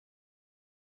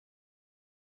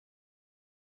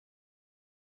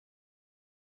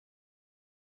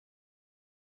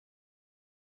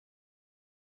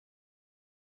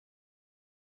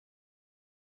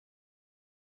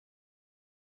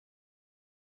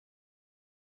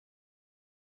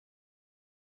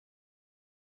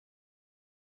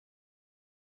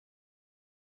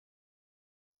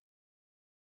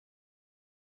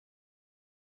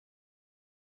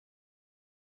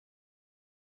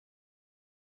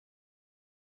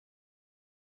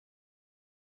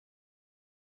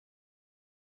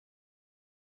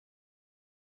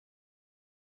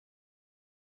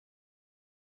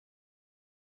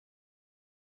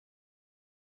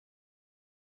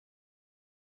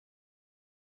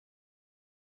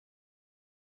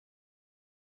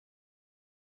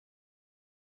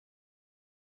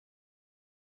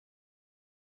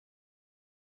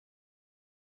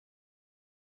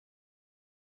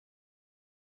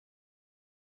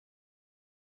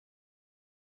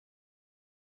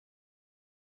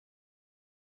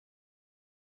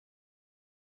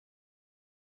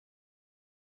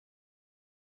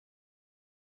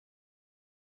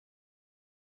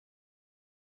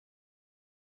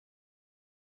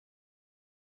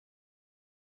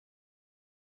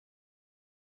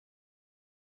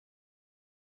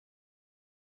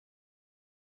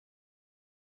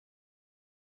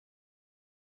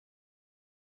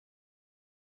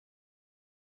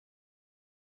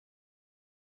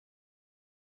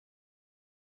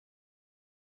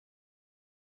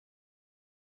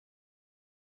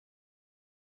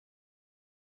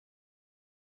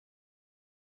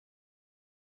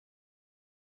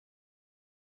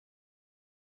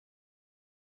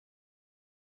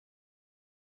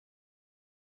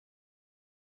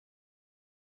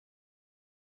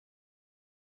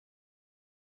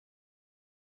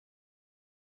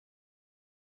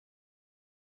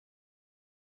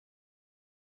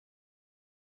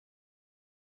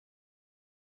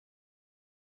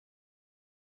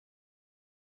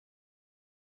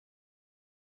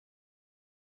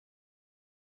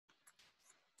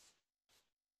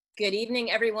Good evening,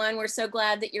 everyone. We're so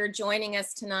glad that you're joining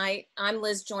us tonight. I'm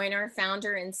Liz Joyner,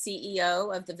 founder and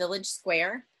CEO of the Village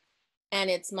Square,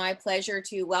 and it's my pleasure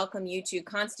to welcome you to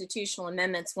Constitutional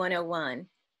Amendments 101.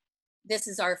 This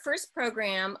is our first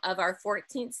program of our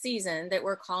 14th season that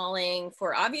we're calling,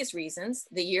 for obvious reasons,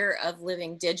 the Year of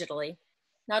Living Digitally.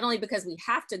 Not only because we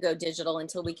have to go digital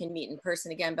until we can meet in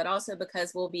person again, but also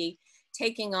because we'll be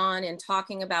taking on and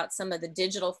talking about some of the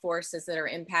digital forces that are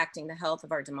impacting the health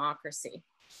of our democracy.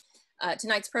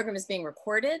 Tonight's program is being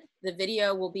recorded. The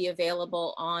video will be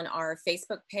available on our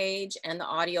Facebook page, and the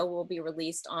audio will be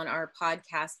released on our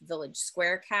podcast, Village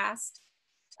Squarecast.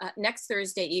 Next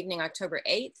Thursday evening, October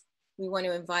 8th, we want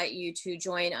to invite you to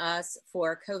join us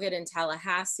for COVID in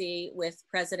Tallahassee with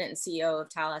President and CEO of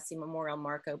Tallahassee Memorial,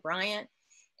 Mark O'Brien.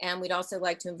 And we'd also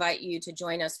like to invite you to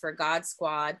join us for God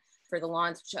Squad for the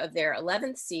launch of their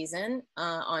 11th season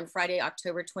on Friday,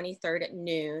 October 23rd at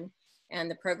noon. And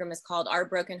the program is called Our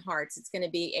Broken Hearts. It's going to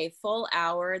be a full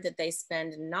hour that they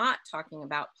spend not talking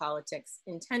about politics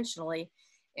intentionally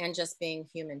and just being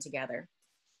human together.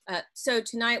 So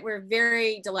tonight we're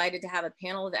very delighted to have a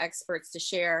panel of experts to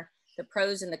share the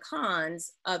pros and the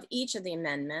cons of each of the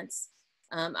amendments.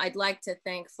 I'd like to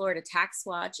thank Florida Tax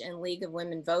Watch and League of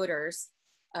Women Voters.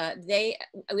 We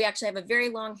actually have a very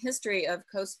long history of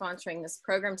co-sponsoring this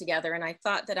program together, and I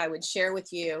thought that I would share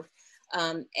with you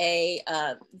a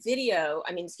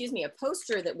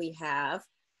poster that we have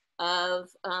of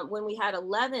when we had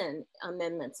 11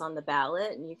 amendments on the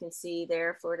ballot. And you can see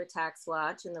there Florida Tax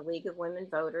Watch and the League of Women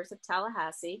Voters of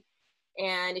Tallahassee.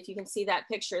 And if you can see that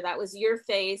picture, that was your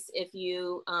face if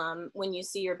you, when you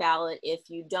see your ballot, if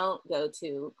you don't go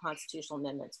to Constitutional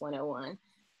Amendments 101.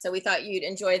 So we thought you'd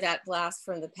enjoy that blast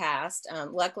from the past.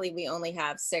 Luckily, we only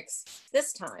have 6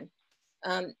 this time.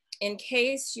 In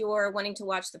case you're wanting to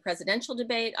watch the presidential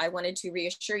debate, I wanted to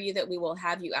reassure you that we will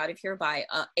have you out of here by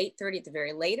 8:30 at the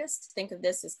very latest. Think of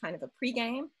this as kind of a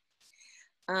pregame.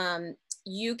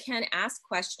 You can ask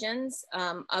questions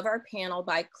of our panel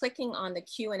by clicking on the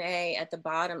Q&A at the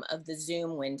bottom of the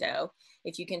Zoom window.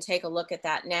 If you can take a look at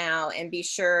that now, and be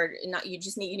sure,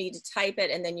 you need to type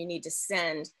it, and then you need to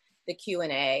send the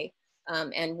Q&A.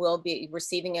 And we'll be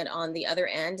receiving it on the other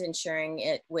end and sharing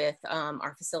it with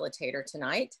our facilitator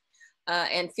tonight.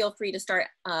 And feel free to start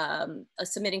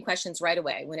submitting questions right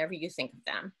away whenever you think of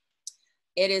them.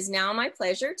 It is now my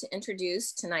pleasure to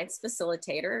introduce tonight's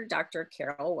facilitator, Dr.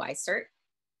 Carol Weissert.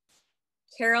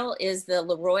 Carol is the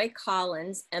Leroy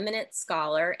Collins Eminent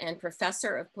Scholar and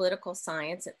Professor of Political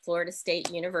Science at Florida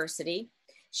State University.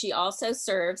 She also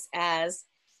serves as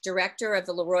Director of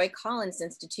the Leroy Collins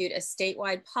Institute, a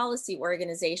statewide policy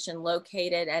organization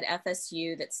located at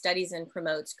FSU that studies and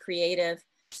promotes creative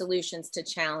solutions to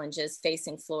challenges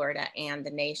facing Florida and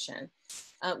the nation.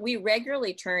 We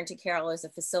regularly turn to Carol as a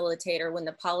facilitator when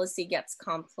the policy gets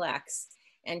complex,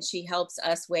 and she helps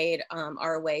us wade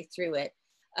our way through it.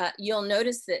 You'll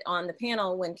notice that on the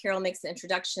panel, when Carol makes the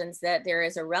introductions, that there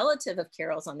is a relative of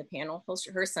Carol's on the panel,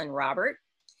 her son, Robert.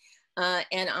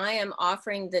 And I am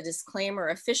offering the disclaimer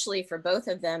officially for both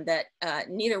of them that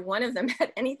neither one of them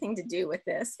had anything to do with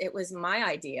this. It was my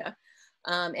idea.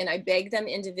 And I begged them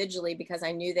individually because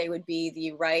I knew they would be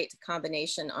the right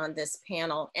combination on this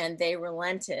panel, and they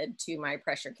relented to my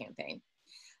pressure campaign.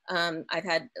 I've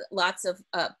had lots of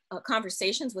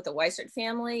conversations with the Weissert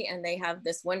family, and they have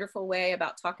this wonderful way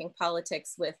about talking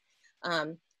politics with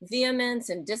vehemence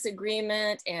and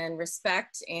disagreement and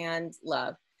respect and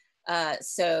love.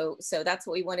 So that's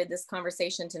what we wanted this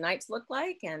conversation tonight to look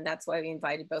like, and that's why we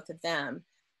invited both of them.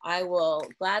 I will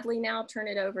gladly now turn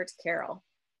it over to Carol.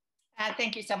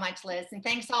 Thank you so much, Liz, and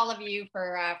thanks all of you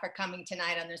for coming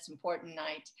tonight on this important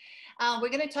night. We're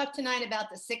going to talk tonight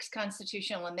about the 6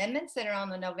 constitutional amendments that are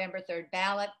on the November 3rd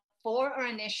ballot. 4 are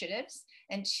initiatives,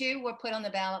 and 2 were put on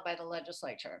the ballot by the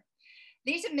legislature.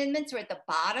 These amendments are at the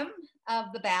bottom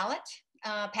of the ballot,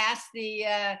 past the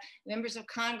members of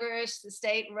Congress, the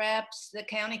state reps, the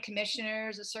county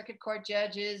commissioners, the circuit court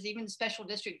judges, even the special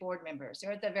district board members.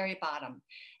 They're at the very bottom.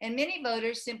 And many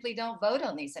voters simply don't vote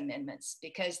on these amendments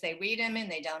because they read them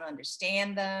and they don't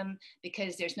understand them,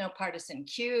 because there's no partisan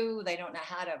queue. They don't know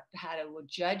how to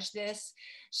judge this.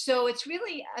 So it's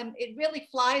really, it really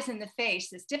flies in the face,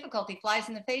 this difficulty flies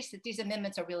in the face that these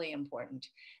amendments are really important.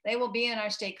 They will be in our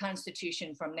state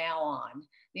constitution from now on.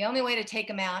 The only way to take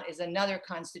them out is another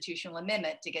constitutional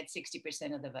amendment to get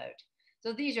 60% of the vote.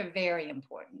 So these are very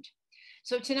important.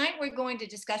 So tonight we're going to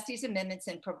discuss these amendments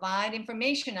and provide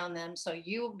information on them so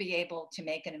you will be able to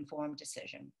make an informed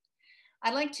decision.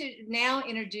 I'd like to now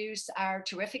introduce our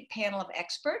terrific panel of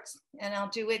experts, and I'll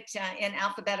do it in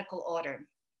alphabetical order.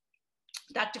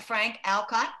 Dr. Frank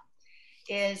Alcott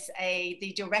is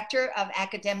the Director of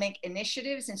Academic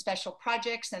Initiatives and Special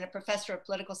Projects and a Professor of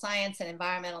Political Science and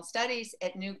Environmental Studies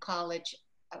at New College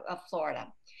of Florida.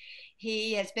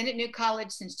 He has been at New College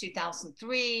since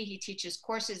 2003. He teaches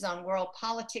courses on world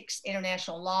politics,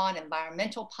 international law, and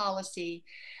environmental policy.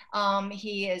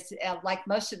 He is, like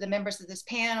most of the members of this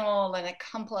panel, an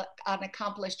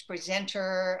accomplished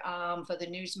presenter for the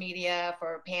news media,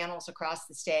 for panels across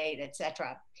the state,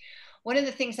 etc. One of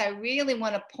the things I really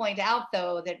want to point out,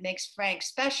 though, that makes Frank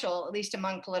special, at least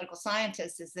among political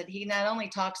scientists, is that he not only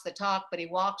talks the talk, but he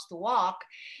walks the walk.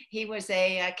 He was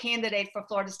a candidate for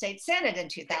Florida State Senate in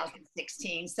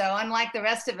 2016. So unlike the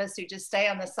rest of us who just stay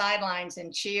on the sidelines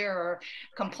and cheer or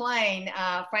complain,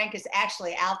 Frank is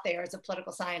actually out there as a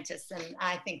political scientist, and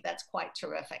I think that's quite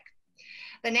terrific.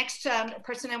 The next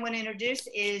person I want to introduce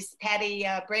is Patty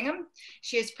Brigham.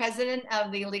 She is president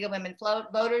of the League of Women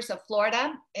Voters of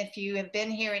Florida. If you have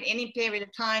been here at any period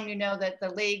of time, you know that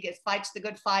the League fights the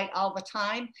good fight all the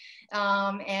time.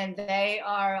 And they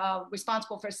are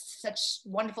responsible for such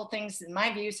wonderful things, in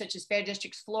my view, such as Fair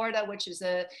Districts Florida, which is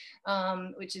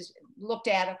looked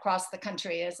at across the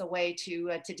country as a way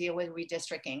to deal with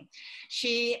redistricting.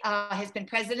 She has been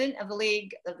president of the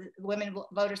League of the Women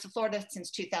Voters of Florida since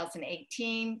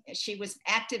 2018. She was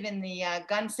active in the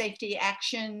gun safety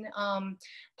action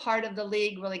part of the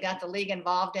league, really got the league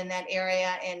involved in that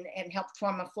area and helped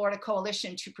form a Florida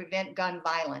coalition to prevent gun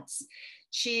violence.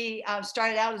 She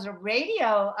started out as a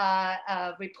radio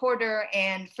reporter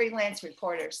and freelance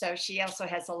reporter. So she also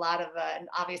has a lot of,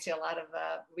 obviously a lot of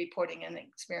reporting and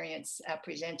experience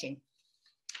presenting.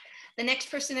 The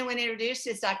next person I want to introduce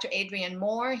is Dr. Adrian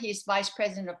Moore. He's Vice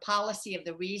President of Policy of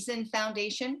the Reason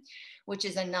Foundation, which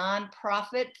is a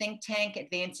nonprofit think tank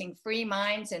advancing free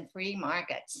minds and free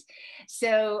markets.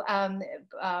 So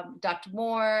Dr.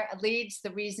 Moore leads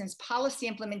the Reason's policy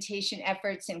implementation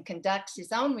efforts and conducts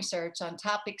his own research on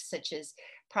topics such as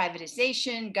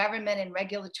privatization, government and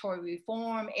regulatory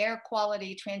reform, air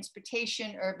quality,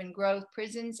 transportation, urban growth,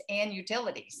 prisons, and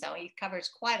utilities. So he covers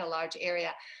quite a large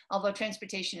area, although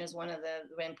transportation is one of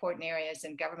the important areas,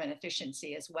 and government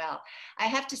efficiency as well. I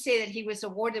have to say that he was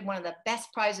awarded one of the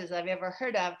best prizes I've ever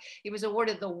heard of. He was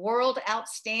awarded the World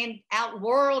Outsourcing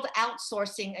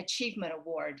Achievement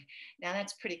Award. Now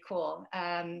that's pretty cool.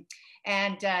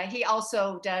 He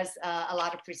also does a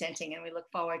lot of presenting, and we look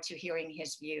forward to hearing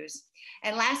his views.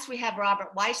 And last, we have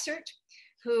Robert Weissert,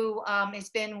 who has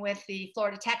been with the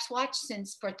Florida Tax Watch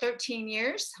for 13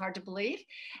 years, hard to believe.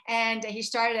 And he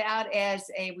started out as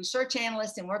a research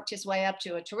analyst and worked his way up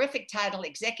to a terrific title,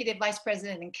 Executive Vice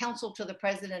President and Counsel to the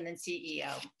President and CEO.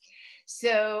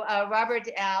 So Robert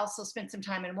also spent some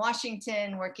time in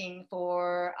Washington working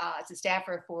as a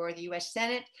staffer for the US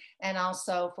Senate and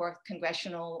also for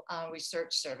Congressional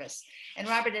Research Service. And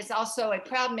Robert is also a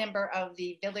proud member of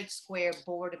the Village Square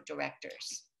Board of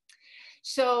Directors.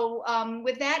 So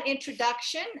with that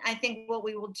introduction, I think what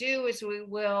we will do is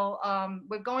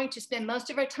we're going to spend most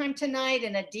of our time tonight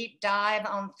in a deep dive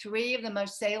on 3 of the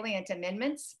most salient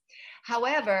amendments.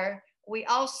 However, we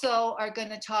also are going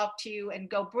to talk to you and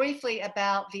go briefly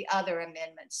about the other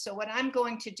amendments. So what I'm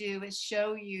going to do is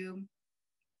show you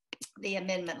the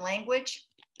amendment language.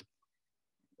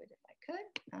 If I could,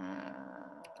 I'm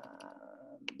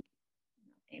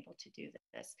able to do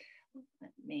this.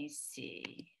 Let me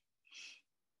see.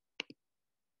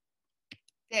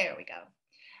 There we go.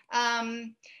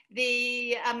 I'd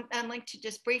like to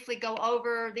just briefly go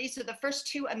over, these are the first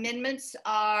 2 amendments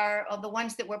are the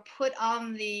ones that were put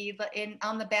on the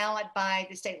ballot by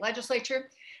the state legislature.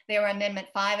 They were Amendment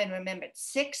 5 and Amendment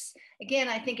 6. Again,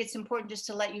 I think it's important just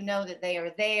to let you know that they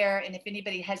are there, and if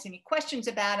anybody has any questions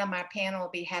about them, our panel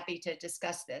will be happy to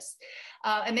discuss this.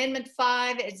 Amendment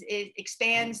 5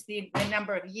 expands the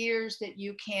number of years that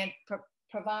you can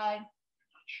provide.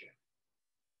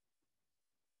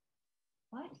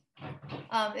 What?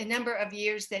 A number of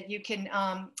years that you can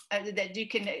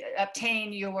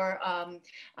obtain your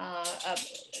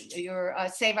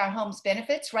Save Our Homes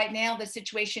benefits. Right now, the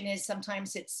situation is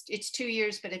sometimes it's 2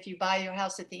 years, but if you buy your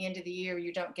house at the end of the year,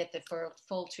 you don't get the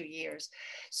full 2 years.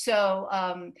 So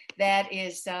that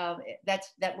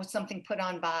was something put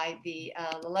on by the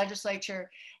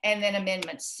legislature. And then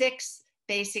Amendment 6.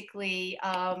 Basically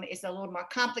is a little more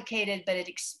complicated, but it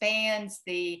expands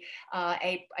a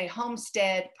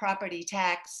homestead property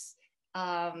tax.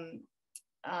 I'm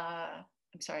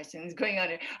sorry, something's going on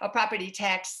here. A property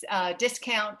tax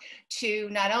discount to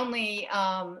not only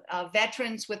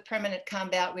veterans with permanent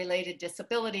combat-related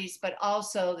disabilities, but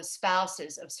also the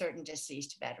spouses of certain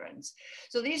deceased veterans.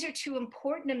 So these are 2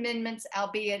 important amendments,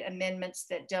 albeit amendments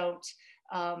that don't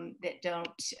that don't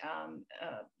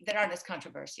that aren't as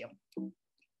controversial. Let's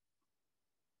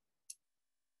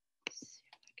see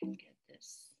if I can get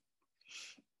this.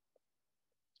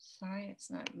 Sorry, it's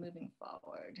not moving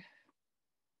forward.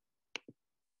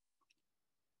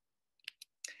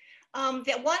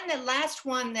 The last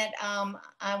one that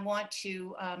I want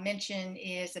to mention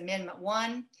is Amendment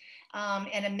 1.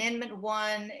 And Amendment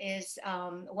 1 is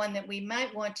one that we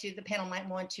might want to, the panel might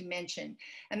want to mention.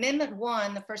 Amendment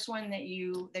 1, the first one that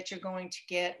you're going to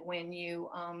get when you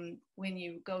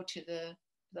go to the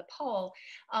poll,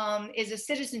 is a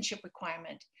citizenship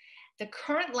requirement. The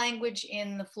current language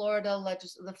in the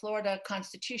Florida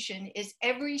Constitution is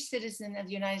every citizen of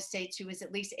the United States who is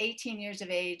at least 18 years of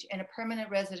age and a permanent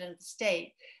resident of the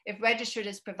state, if registered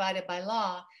as provided by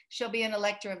law, shall be an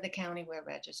elector of the county where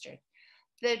registered.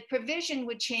 The provision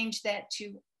would change that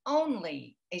to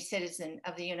only a citizen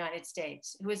of the United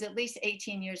States who is at least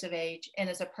 18 years of age and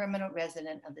is a permanent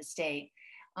resident of the state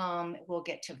will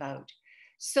get to vote.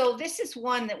 So this is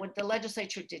one that the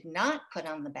legislature did not put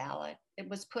on the ballot. It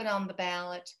was put on the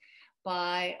ballot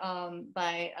by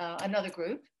another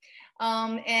group.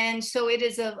 And so it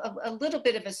is a little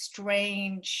bit of a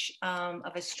strange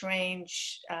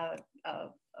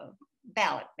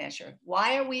ballot measure.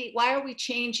 Why are we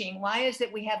changing? Why is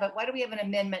it why do we have an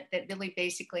amendment that really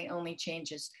basically only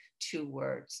changes 2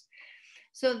 words?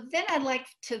 So then I'd like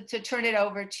to turn it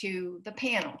over to the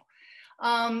panel.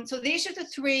 So these are the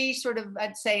 3 sort of,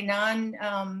 I'd say,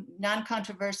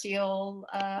 non-controversial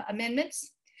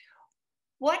amendments.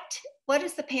 What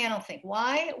does the panel think?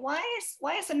 Why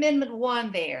is Amendment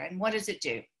 1 there, and what does it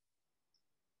do?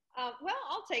 Well,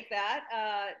 I'll take that.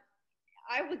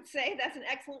 I would say that's an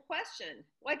excellent question.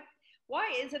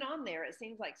 Why is it on there? It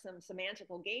seems like some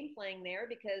semantical game playing there,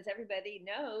 because everybody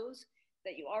knows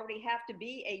that you already have to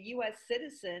be a U.S.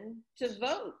 citizen to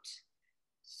vote.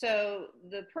 So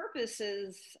the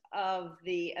purposes of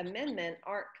the amendment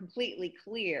aren't completely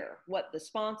clear what the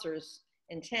sponsor's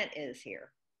intent is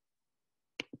here.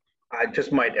 I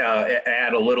just might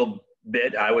add a little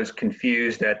bit. I was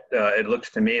confused that it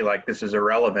looks to me like this is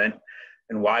irrelevant.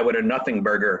 And why would a nothing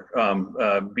burger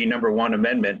be number 1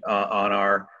 amendment on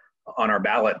our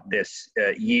ballot this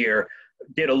year?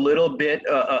 Did a little bit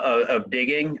of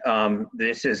digging.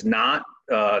 This is not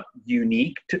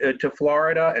unique to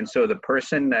Florida, and so the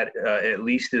person that at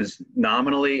least is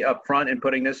nominally up front in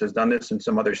putting this has done this in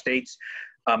some other states.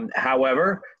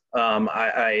 However,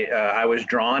 I was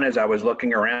drawn as I was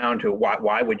looking around to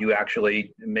why would you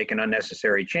actually make an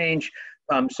unnecessary change?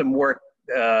 Some work,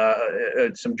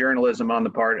 some journalism on the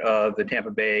part of the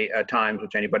Tampa Bay Times,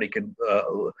 which anybody could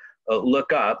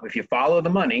look up. If you follow the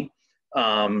money,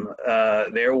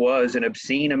 there was an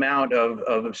obscene amount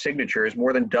of signatures,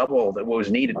 more than double that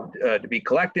was needed to be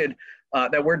collected,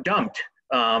 that were dumped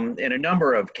in a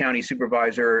number of county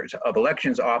supervisors of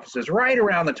elections offices right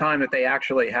around the time that they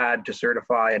actually had to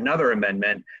certify another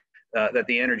amendment that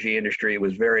the energy industry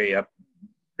was they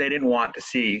didn't want to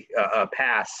see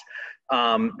pass.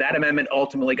 That amendment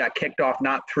ultimately got kicked off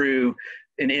not through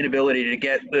an inability to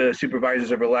get the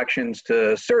supervisors of elections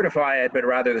to certify it, but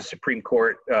rather the Supreme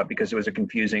Court, because it was a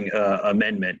confusing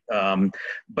amendment.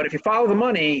 But if you follow the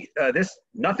money, this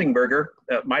nothing burger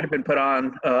might have been put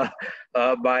on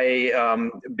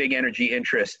by big energy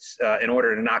interests in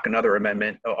order to knock another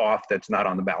amendment off that's not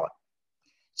on the ballot.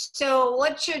 So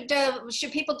what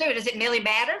should people do? Does it really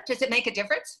matter? Does it make a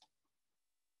difference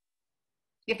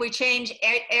if we change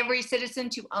every citizen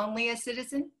to only a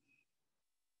citizen?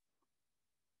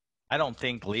 I don't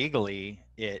think legally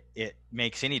it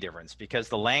makes any difference, because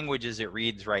the language as it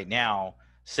reads right now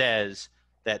says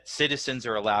that citizens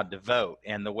are allowed to vote.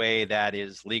 And the way that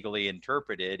is legally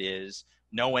interpreted is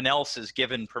no one else is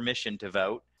given permission to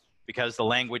vote, because the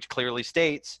language clearly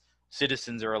states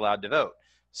citizens are allowed to vote.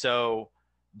 So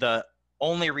the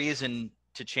only reason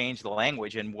to change the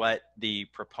language, and what the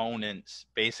proponents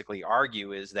basically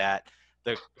argue, is that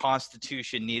the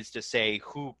Constitution needs to say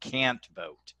who can't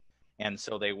vote. And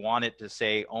so they want it to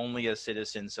say only a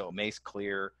citizen, so it makes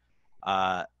clearer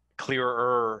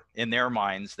in their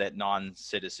minds that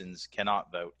non-citizens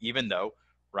cannot vote, even though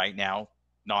right now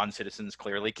non-citizens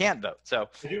clearly can't vote. So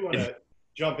I do want to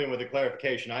jump in with a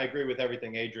clarification. I agree with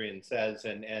everything Adrian says,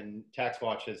 and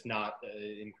TaxWatch has not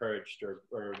encouraged or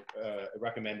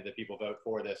recommended that people vote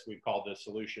for this. We've called this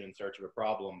solution in search of a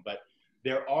problem. But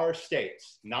there are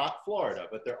states, not Florida,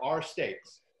 but there are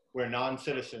states where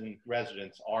non-citizen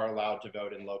residents are allowed to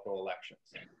vote in local elections.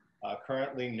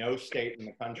 Currently, no state in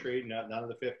the country, none of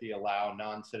the 50, allow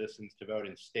non-citizens to vote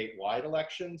in statewide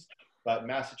elections, but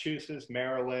Massachusetts,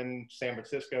 Maryland, San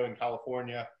Francisco, and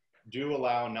California do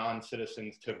allow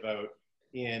non-citizens to vote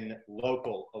in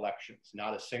local elections.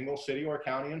 Not a single city or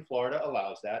county in Florida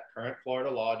allows that. Current Florida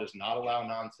law does not allow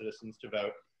non-citizens to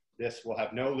vote. This will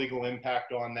have no legal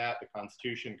impact on that. The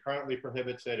Constitution currently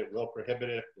prohibits it. It will prohibit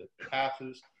it if it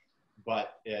passes.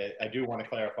 But I do want to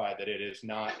clarify that it is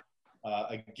not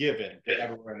a given that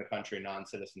everywhere in the country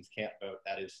non-citizens can't vote.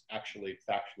 That is actually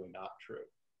factually not true.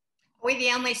 Are we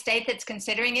the only state that's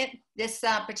considering it, this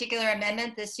particular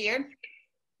amendment this year?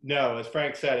 No, as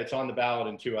Frank said, it's on the ballot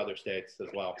in 2 other states as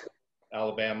well,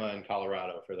 Alabama and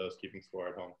Colorado, for those keeping score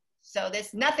at home. So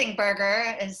this nothing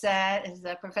burger, as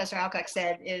Professor Alcock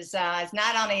said, is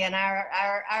not only in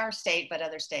our state, but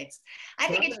other states. I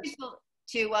think it's useful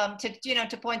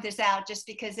to point this out, just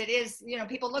because it is,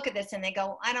 people look at this and they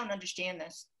go, I don't understand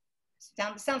this.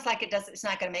 Sounds like it's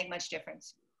not going to make much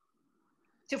difference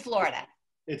to Florida.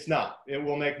 It's not. It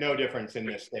will make no difference in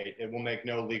this state. It will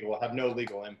have no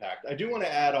legal impact. I do want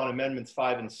to add on amendments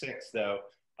 5 and 6, though.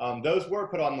 Those were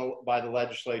put on by the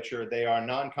legislature. They are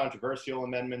non-controversial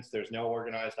amendments. There's no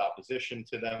organized opposition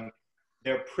to them.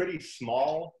 They're pretty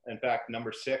small. In fact,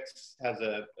 number 6 has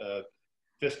a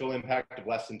fiscal impact of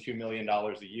less than $2 million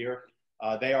a year.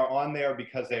 They are on there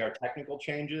because they are technical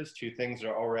changes to things that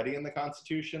are already in the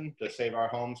Constitution, the Save Our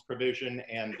Homes provision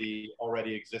and the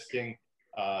already existing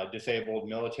disabled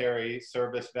military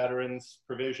service veterans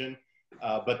provision.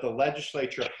 But the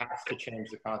legislature has to change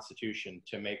the Constitution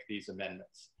to make these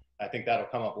amendments. I think that'll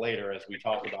come up later as we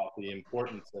talk about the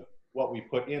importance of what we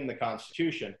put in the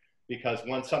Constitution, because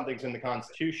once something's in the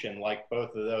Constitution, like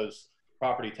both of those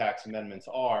property tax amendments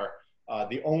are,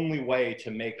 the only way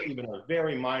to make even a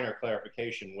very minor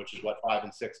clarification, which is what 5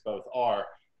 and 6 both are,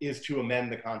 is to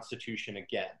amend the Constitution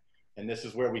again. And this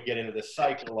is where we get into this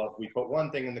cycle of, we put one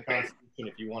thing in the Constitution,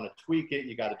 if you want to tweak it,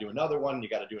 you got to do another one, you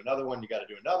got to do another one, you got to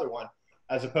do another one,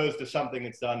 as opposed to something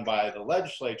that's done by the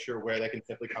legislature where they can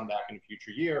simply come back in a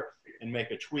future year and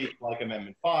make a tweak like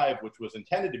Amendment 5, which was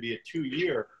intended to be a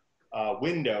 2-year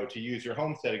window to use your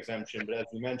homestead exemption. But as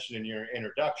you mentioned in your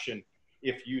introduction,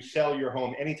 if you sell your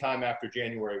home anytime after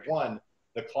January 1,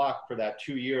 the clock for that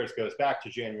 2 years goes back to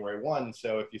January 1.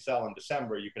 So if you sell in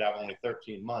December, you could have only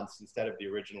 13 months instead of the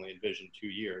originally envisioned 2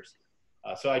 years.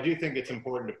 So I do think it's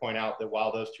important to point out that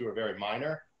while those two are very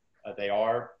minor, they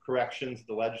are corrections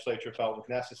the legislature felt was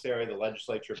necessary. The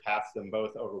legislature passed them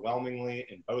both overwhelmingly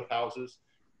in both houses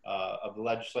of the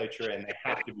legislature, and they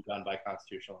have to be done by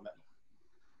constitutional amendment.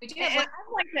 And I'd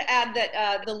like to add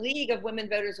that the League of Women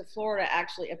Voters of Florida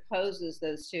actually opposes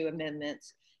those 2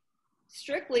 amendments,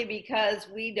 strictly because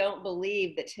we don't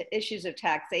believe that issues of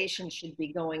taxation should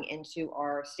be going into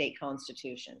our state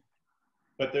constitution.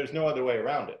 But there's no other way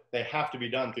around it. They have to be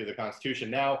done through the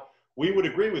Constitution. Now, we would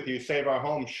agree with you, Save Our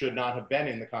Homes should not have been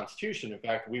in the Constitution. In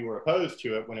fact, we were opposed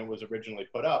to it when it was originally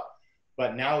put up.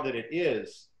 But now that it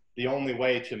is, the only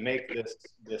way to make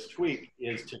this tweak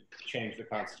is to change the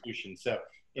Constitution. So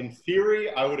in theory,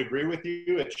 I would agree with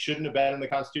you. It shouldn't have been in the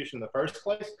Constitution in the first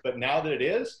place. But now that it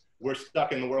is, we're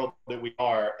stuck in the world that we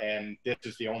are. And this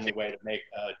is the only way to make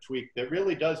a tweak that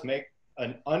really does make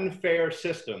an unfair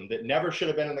system that never should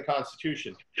have been in the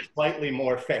Constitution slightly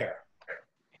more fair.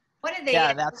 What are they?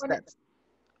 Yeah, that's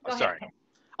sorry. Ahead.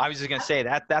 I was just going to say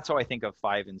that's how I think of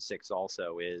 5 and 6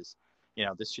 also is,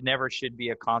 this should be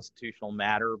a constitutional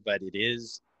matter, but it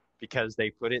is because they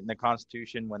put it in the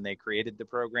Constitution when they created the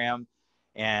program.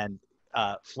 And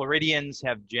Floridians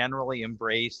have generally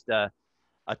embraced a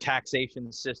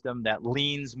taxation system that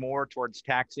leans more towards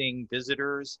taxing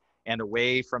visitors and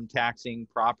away from taxing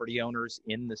property owners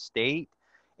in the state.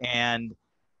 And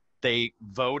they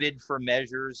voted for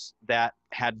measures that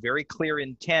had very clear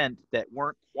intent that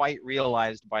weren't quite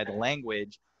realized by the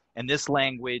language. And this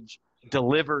language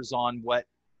delivers on what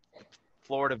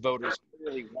Florida voters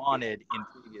clearly wanted in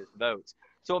previous votes.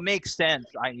 So it makes sense.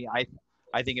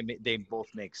 I think they both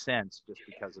make sense just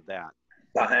because of that.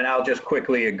 And I'll just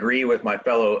quickly agree with my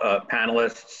fellow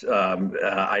panelists.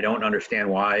 I don't understand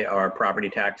why our property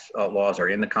tax laws are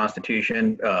in the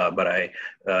Constitution, but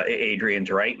Adrian's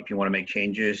right. If you want to make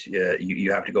changes,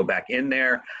 you have to go back in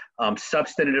there.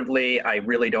 Substantively, I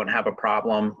really don't have a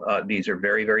problem. These are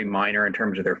very, very minor in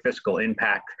terms of their fiscal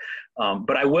impact.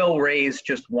 But I will raise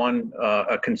just one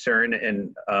concern,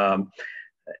 and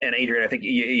Adrian, I think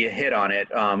you hit on it.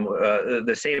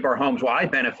 The Save Our Homes, well, I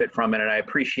benefit from it, and I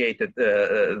appreciate that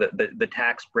the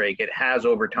tax break, it has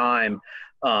over time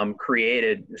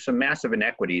created some massive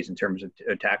inequities in terms of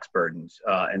tax burdens.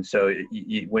 And so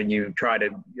when you try to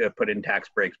put in tax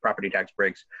breaks, property tax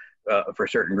breaks for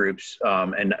certain groups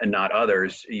and not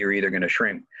others, you're either going to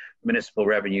shrink municipal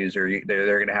revenues, or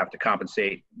they're going to have to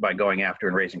compensate by going after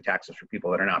and raising taxes for people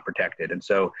that are not protected. And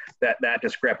so that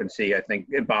discrepancy, I think,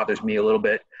 it bothers me a little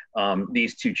bit.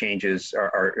 These two changes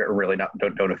are really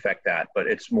don't affect that, but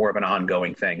it's more of an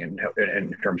ongoing thing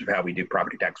in terms of how we do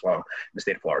property tax law in the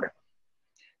state of Florida.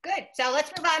 Good. So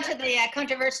let's move on to the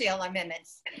controversial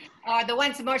amendments, or the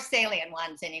ones, the more salient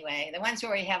ones anyway, the ones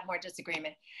where we have more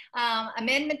disagreement.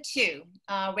 Amendment 2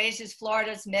 raises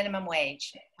Florida's minimum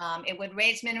wage. It would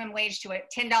raise minimum wage to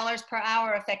 $10 per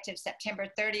hour effective September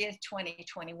 30th,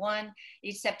 2021.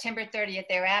 Each September 30th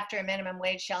thereafter, a minimum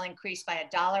wage shall increase by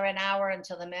 $1 an hour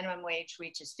until the minimum wage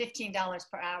reaches $15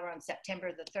 per hour on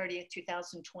September the 30th,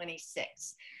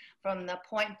 2026. From the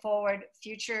point forward,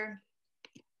 future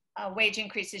wage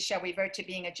increases shall revert to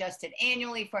being adjusted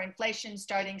annually for inflation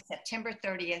starting September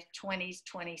 30th,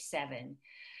 2027.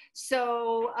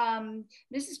 So,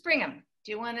 Mrs. Brigham,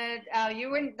 do you want to,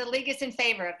 the league is in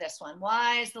favor of this one.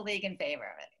 Why is the league in favor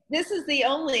of it? This is the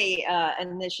only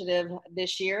initiative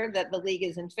this year that the league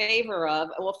is in favor of.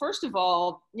 Well, first of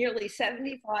all, nearly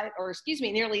 70%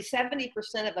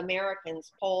 of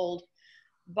Americans polled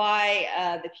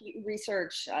by the Pew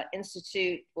Research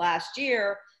Institute last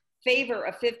year favor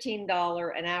a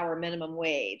 $15 an hour minimum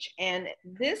wage. And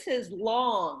this has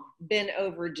long been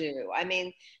overdue. I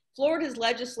mean, Florida's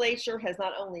legislature has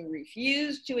not only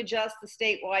refused to adjust the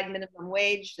statewide minimum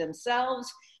wage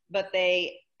themselves, but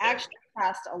they actually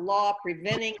passed a law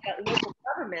preventing local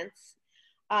governments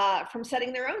from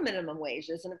setting their own minimum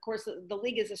wages. And of course, the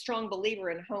league is a strong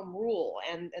believer in home rule,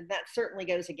 and that certainly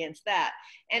goes against that.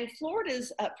 And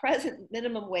Florida's present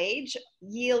minimum wage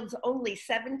yields only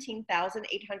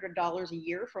 $17,800 a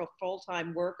year for a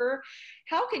full-time worker.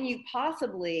 How can you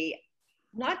possibly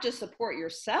not just support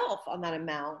yourself on that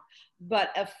amount,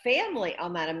 but a family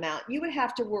on that amount? You would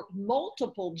have to work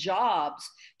multiple jobs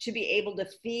to be able to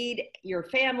feed your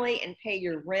family and pay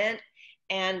your rent.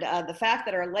 And the fact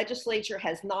that our legislature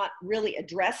has not really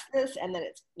addressed this, and that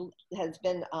it has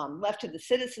been left to the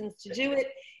citizens to do it,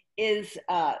 is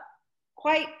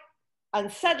quite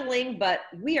unsettling, but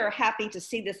we are happy to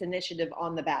see this initiative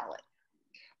on the ballot.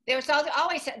 There's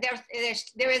always,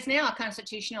 there is now a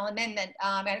constitutional amendment,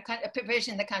 a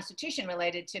provision in the Constitution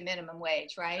related to minimum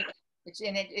wage, right?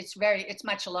 It's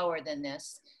much lower than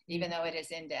this, even though it is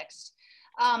indexed.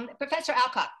 Professor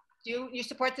Alcock, do you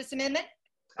support this amendment?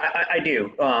 I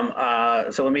do.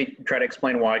 So let me try to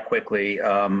explain why quickly.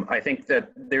 I think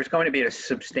that there's going to be a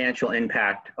substantial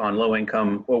impact on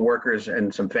low-income workers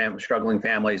and some struggling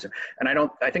families,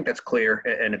 and I think that's clear,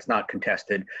 and it's not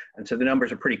contested. And so the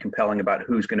numbers are pretty compelling about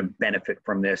who's going to benefit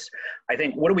from this. I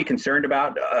think, what are we concerned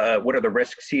about? What are the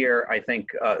risks here? I think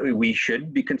we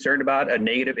should be concerned about a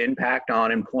negative impact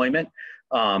on employment.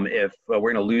 If we're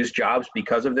going to lose jobs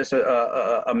because of this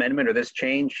amendment or this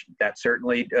change, that's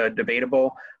certainly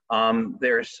debatable.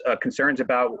 There's concerns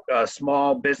about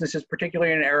small businesses,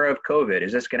 particularly in an era of COVID.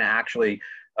 Is this going to actually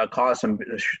cause some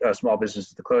small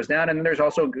businesses to close down? And there's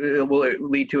also, will it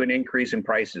lead to an increase in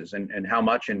prices, and how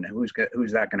much, and who's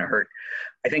that going to hurt?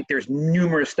 I think there's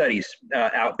numerous studies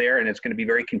out there, and it's going to be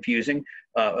very confusing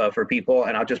for people.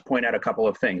 And I'll just point out a couple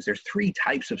of things. There's 3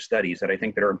 types of studies that I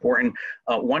think that are important.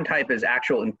 One type is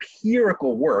actual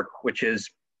empirical work, which is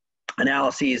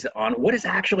analyses on what has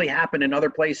actually happened in other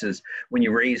places when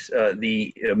you raise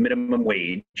the minimum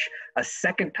wage. A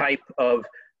second type of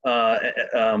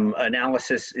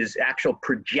analysis is actual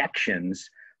projections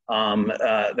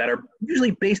that are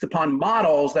usually based upon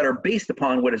models that are based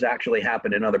upon what has actually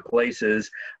happened in other places.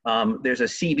 There's a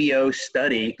CBO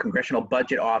study, Congressional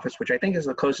Budget Office, which I think is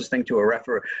the closest thing to a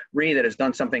referee that has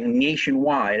done something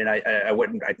nationwide, and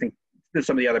I think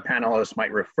some of the other panelists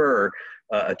might refer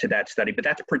to that study, but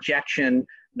that's projection,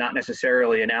 not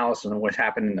necessarily analysis on what's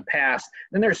happened in the past.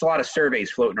 Then there's a lot of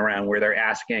surveys floating around where they're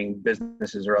asking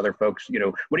businesses or other folks,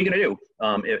 what are you going to do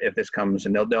if this comes?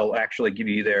 And they'll actually give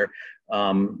you their,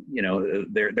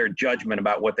 their judgment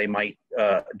about what they might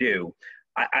do.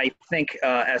 I think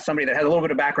as somebody that has a little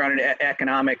bit of background in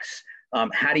economics,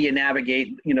 how do you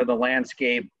navigate, the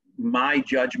landscape? My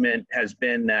judgment has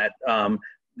been that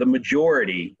the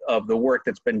majority of the work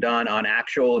that's been done on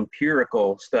actual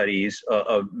empirical studies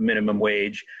of minimum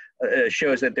wage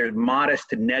shows that there's modest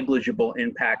to negligible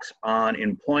impacts on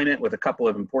employment, with a couple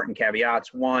of important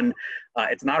caveats. One,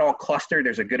 it's not all clustered.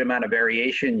 There's a good amount of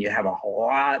variation. You have a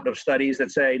lot of studies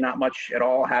that say not much at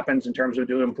all happens in terms of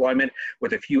new employment,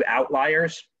 with a few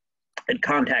outliers. And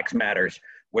context matters.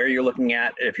 Where you're looking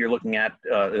at, if you're looking at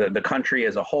the country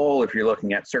as a whole, if you're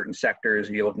looking at certain sectors,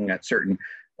 if you're looking at certain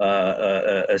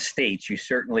states, you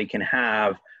certainly can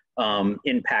have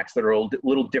impacts that are a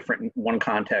little different in one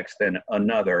context than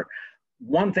another.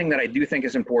 One thing that I do think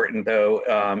is important, though,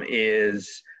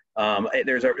 is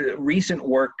there's a recent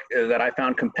work that I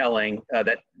found compelling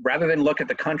that rather than look at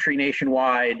the country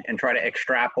nationwide and try to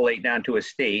extrapolate down to a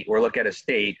state or look at a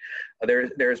state,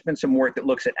 there's been some work that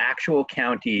looks at actual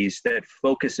counties that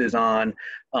focuses on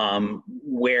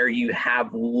where you have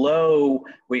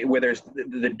where there's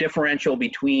the differential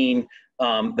between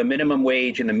the minimum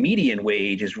wage and the median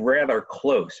wage is rather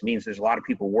close. It means there's a lot of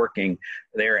people working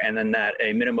there, and then that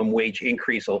a minimum wage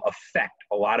increase will affect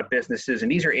a lot of businesses.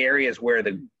 And these are areas where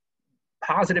the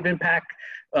positive impact,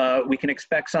 we can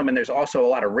expect some, and there's also a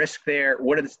lot of risk there.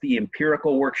 What does the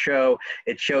empirical work show?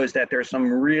 It shows that there's some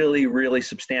really, really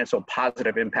substantial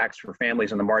positive impacts for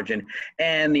families on the margin,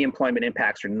 and the employment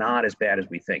impacts are not as bad as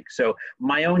we think. So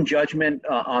my own judgment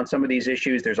on some of these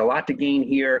issues, there's a lot to gain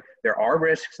here. There are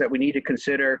risks that we need to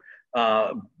consider,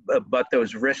 but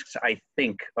those risks, I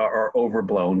think, are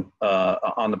overblown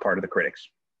on the part of the critics.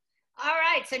 All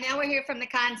right, so now we're here from the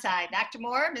con side. Dr.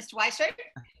 Moore, Mr. Weissert.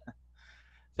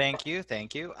 Thank you,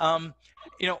 thank you.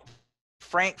 You know,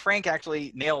 Frank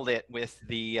actually nailed it with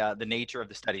the nature of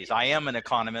the studies. I am an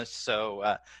economist,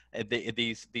 so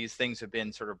these things have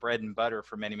been sort of bread and butter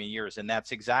for many, many years, and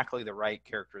that's exactly the right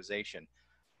characterization.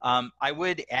 I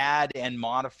would add and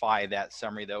modify that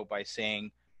summary, though, by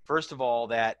saying, first of all,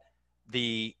 that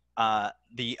the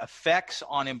effects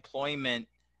on employment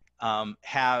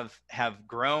have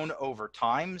grown over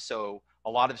time. So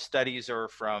a lot of studies are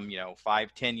from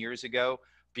 5-10 years ago.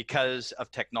 Because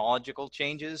of technological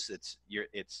changes,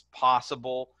 it's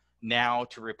possible now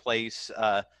to replace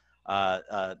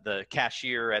the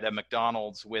cashier at a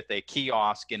McDonald's with a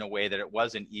kiosk in a way that it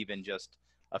wasn't even just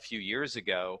a few years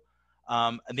ago.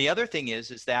 And the other thing is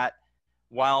that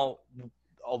while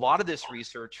a lot of this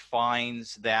research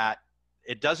finds that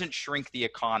it doesn't shrink the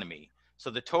economy, so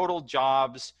the total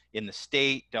jobs in the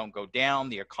state don't go down,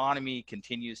 the economy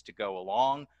continues to go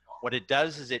along. What it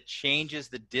does is it changes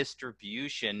the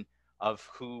distribution of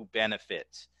who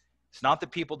benefits. It's not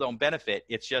that people don't benefit,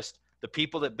 it's just the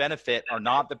people that benefit are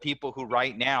not the people who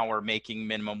right now are making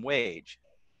minimum wage.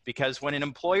 Because when an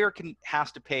employer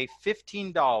has to pay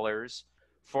 $15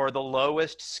 for the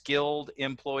lowest skilled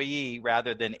employee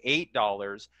rather than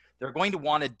 $8, they're going to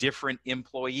want a different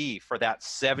employee for that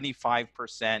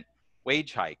 75%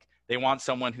 wage hike. They want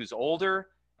someone who's older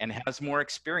and has more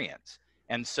experience.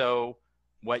 And so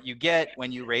what you get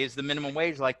when you raise the minimum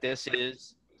wage like this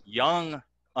is young,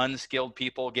 unskilled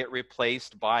people get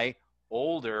replaced by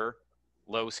older,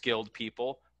 low-skilled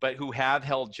people, but who have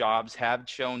held jobs, have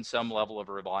shown some level of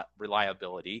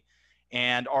reliability,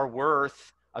 and are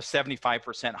worth a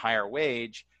 75% higher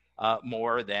wage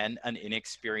more than an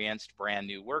inexperienced brand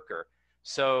new worker.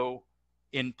 So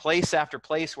in place after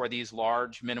place where these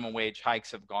large minimum wage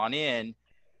hikes have gone in,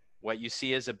 what you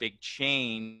see is a big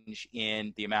change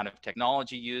in the amount of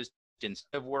technology used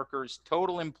instead of workers.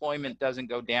 Total employment doesn't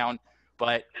go down,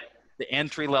 but the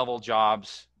entry-level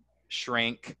jobs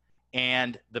shrink,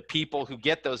 and the people who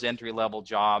get those entry-level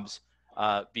jobs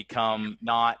become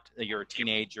not your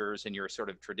teenagers and your sort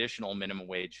of traditional minimum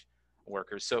wage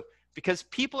workers. So because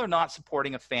people are not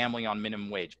supporting a family on minimum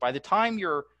wage, by the time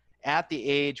you're at the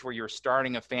age where you're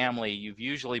starting a family, you've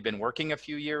usually been working a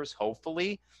few years,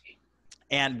 hopefully.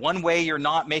 And one way you're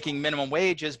not making minimum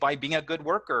wage is by being a good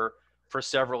worker for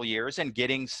several years and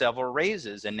getting several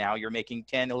raises. And now you're making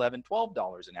 $10, $11,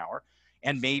 $12 an hour.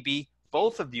 And maybe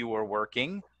both of you are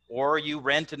working, or you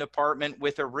rent an apartment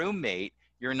with a roommate.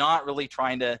 You're not really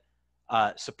trying to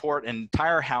support an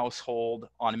entire household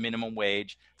on a minimum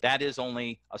wage. That is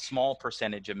only a small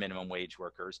percentage of minimum wage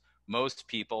workers. Most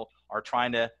people are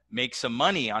trying to make some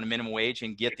money on a minimum wage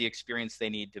and get the experience they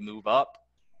need to move up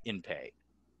in pay.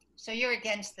 So you're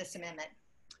against this amendment?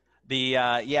 The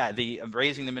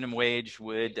raising the minimum wage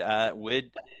would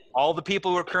all the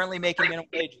people who are currently making minimum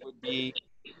wage would be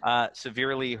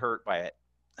severely hurt by it.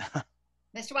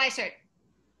 Mr. Weissert.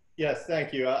 Yes,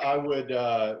 thank you. I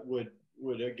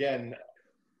would again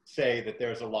say that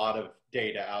there's a lot of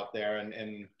data out there,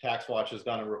 and TaxWatch has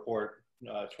done a report,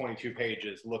 22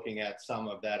 pages, looking at some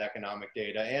of that economic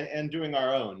data and doing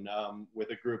our own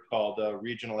with a group called the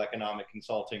Regional Economic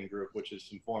Consulting Group, which is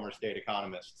some former state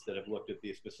economists that have looked at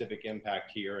the specific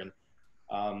impact here.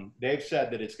 And they've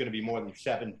said that it's going to be more than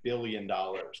 $7 billion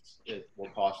it will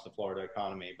cost the Florida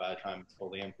economy by the time it's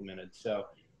fully implemented. So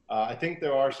I think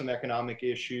there are some economic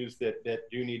issues that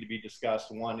do need to be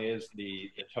discussed. One is the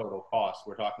total cost.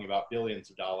 We're talking about billions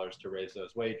of dollars to raise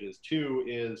those wages. Two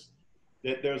is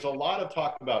that there's a lot of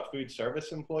talk about food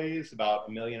service employees, about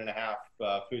 1.5 million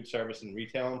food service and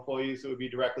retail employees that would be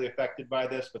directly affected by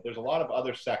this, but there's a lot of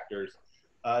other sectors,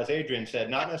 as Adrian said,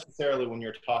 not necessarily when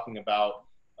you're talking about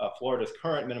Florida's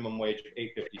current minimum wage of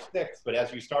 $8.56. But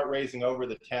as you start raising over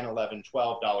the $10, $11,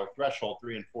 $12 threshold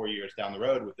 3 and 4 years down the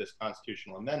road with this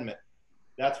constitutional amendment,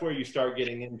 that's where you start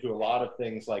getting into a lot of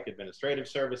things like administrative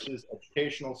services,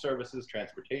 educational services,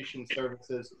 transportation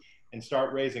services, and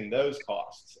start raising those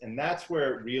costs. And that's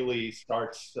where it really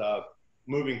starts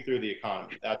moving through the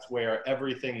economy. That's where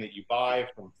everything that you buy,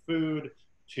 from food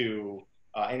to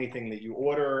anything that you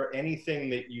order, anything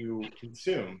that you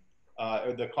consume,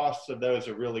 the costs of those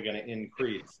are really going to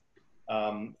increase.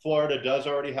 Florida does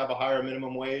already have a higher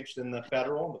minimum wage than the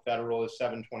federal. The federal is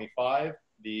 $7.25.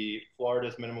 The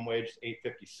Florida's minimum wage is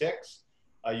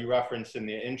 $8.56. You referenced in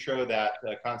the intro that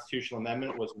the constitutional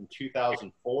amendment was in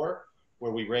 2004,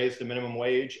 where we raised the minimum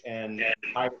wage and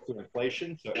tied it to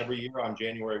inflation. So every year on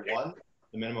January 1,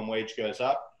 the minimum wage goes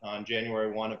up. On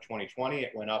January 1 of 2020,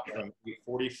 it went up from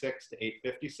 $8.46 to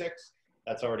 $8.56.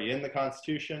 That's already in the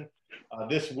Constitution.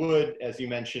 This would, as you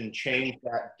mentioned, change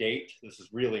that date. This is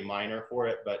really minor for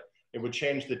it, but it would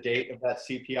change the date of that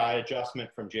CPI adjustment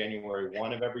from January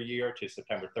 1 of every year to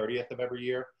September 30th of every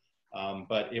year.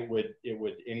 But it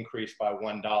would increase by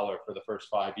 $1 for the first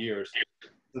 5 years.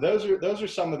 So those are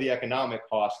some of the economic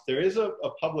costs. There is a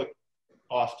public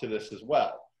cost to this as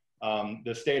well.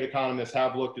 The state economists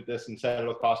have looked at this and said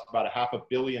it'll cost about $500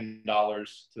 million to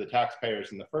the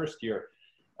taxpayers in the first year.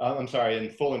 In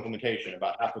full implementation,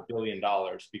 about $500 million,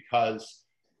 because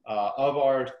of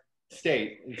our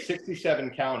state, in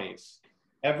 67 counties,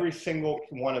 every single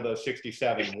one of those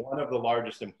 67, one of the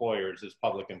largest employers is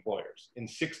public employers. In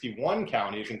 61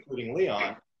 counties, including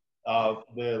Leon,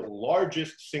 the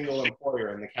largest single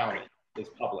employer in the county is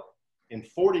public. In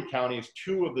 40 counties,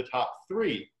 2 of the top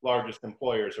 3 largest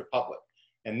employers are public.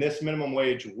 And this minimum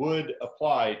wage would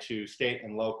apply to state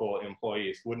and local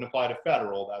employees. Wouldn't apply to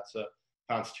federal, that's a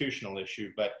constitutional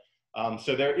issue. But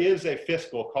so there is a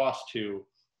fiscal cost to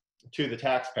the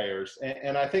taxpayers.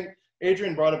 And I think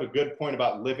Adrian brought up a good point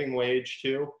about living wage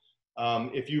too.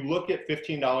 If you look at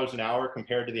 $15 an hour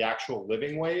compared to the actual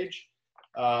living wage,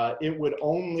 it would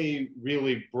only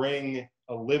really bring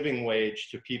a living wage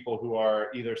to people who are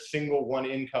either single, one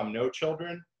income, no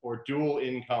children, or dual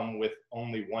income with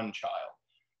only one child.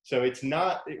 So it's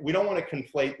not, we don't want to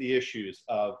conflate the issues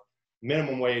of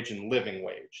minimum wage and living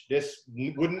wage. This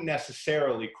wouldn't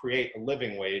necessarily create a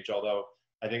living wage, although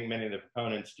I think many of the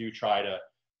proponents do try to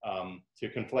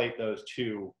conflate those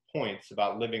 2 points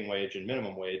about living wage and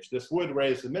minimum wage. This would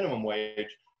raise the minimum wage,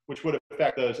 which would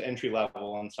affect those entry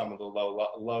level and some of the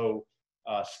low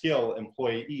skill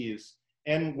employees,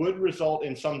 and would result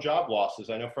in some job losses.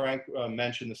 I know Frank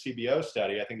mentioned the CBO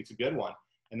study. I think it's a good one.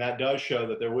 And that does show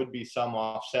that there would be some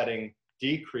offsetting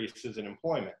decreases in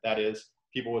employment. That is,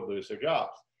 people would lose their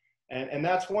jobs. And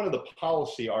that's one of the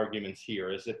policy arguments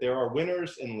here, is that there are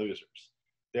winners and losers.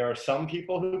 There are some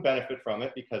people who benefit from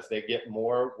it because they get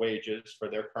more wages for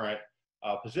their current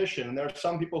position. And there are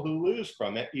some people who lose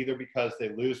from it, either because they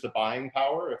lose the buying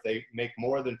power. If they make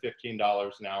more than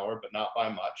 $15 an hour, but not by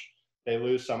much, they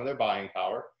lose some of their buying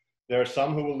power. There are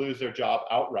some who will lose their job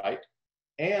outright.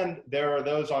 And there are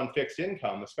those on fixed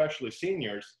income, especially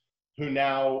seniors, who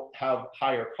now have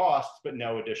higher costs, but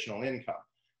no additional income.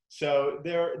 So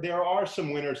there are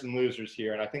some winners and losers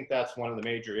here. And I think that's one of the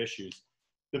major issues.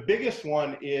 The biggest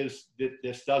one is that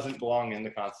this doesn't belong in the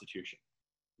Constitution.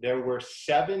 There were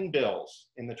 7 bills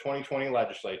in the 2020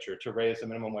 legislature to raise the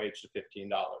minimum wage to $15.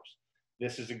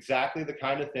 This is exactly the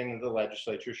kind of thing that the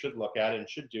legislature should look at and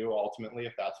should do ultimately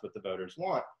if that's what the voters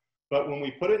want. But when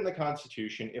we put it in the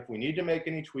Constitution, if we need to make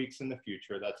any tweaks in the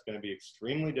future, that's going to be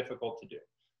extremely difficult to do.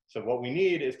 So what we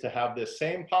need is to have this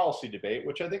same policy debate,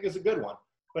 which I think is a good one,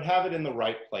 but have it in the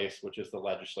right place, which is the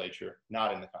legislature,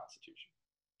 not in the Constitution.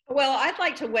 Well, I'd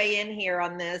like to weigh in here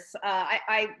on this.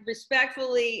 I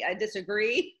respectfully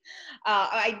disagree.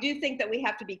 I do think that we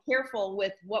have to be careful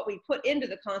with what we put into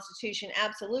the Constitution,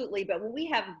 absolutely. But when we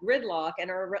have gridlock in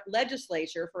our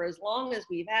legislature for as long as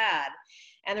we've had,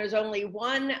 and there's only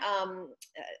one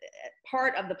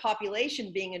part of the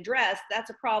population being addressed, that's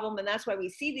a problem. And that's why we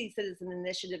see these citizen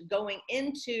initiatives going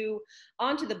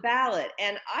onto the ballot.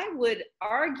 And I would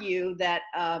argue that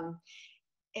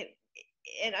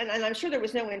and I'm sure there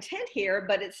was no intent here,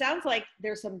 but it sounds like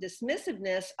there's some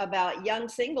dismissiveness about young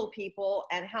single people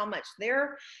and how much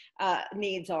their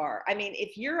needs are. I mean,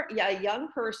 if you're a young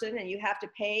person and you have to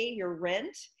pay your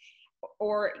rent,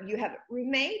 or you have a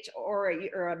roommate, or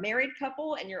you're a married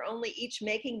couple and you're only each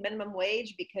making minimum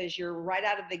wage because you're right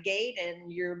out of the gate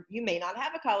and you may not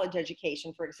have a college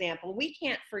education, for example, we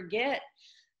can't forget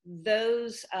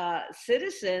those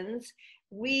citizens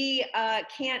we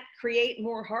can't create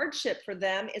more hardship for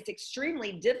them. It's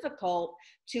extremely difficult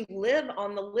to live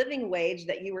on the living wage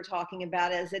that you were talking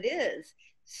about as it is.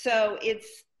 So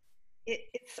it's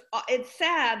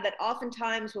sad that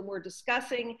oftentimes when we're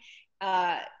discussing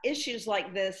issues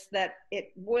like this, that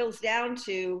it boils down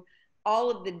to all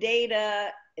of the data,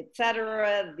 et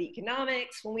cetera, the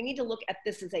economics, when we need to look at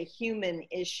this as a human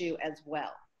issue as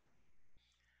well.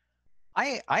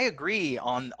 I agree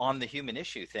on the human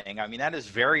issue thing. I mean, that is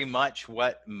very much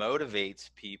what motivates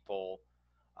people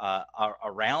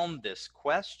around this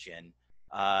question.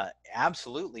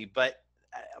 Absolutely, but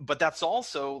that's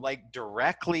also like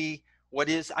directly what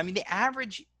is. I mean, the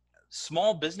average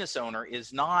small business owner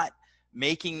is not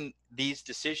making these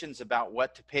decisions about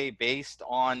what to pay based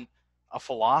on a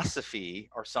philosophy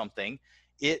or something.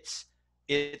 It's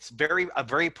a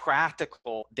very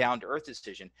practical, down to earth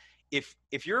decision.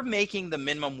 If you're making the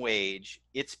minimum wage,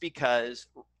 it's because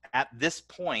at this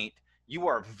point you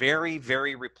are very,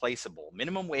 very replaceable.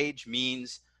 Minimum wage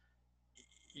means,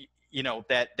 you know,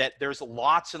 that there's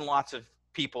lots and lots of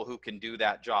people who can do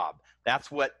that job.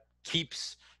 That's what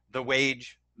keeps the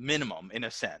wage minimum, in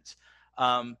a sense.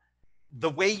 The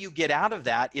way you get out of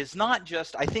that is not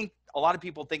just, I think a lot of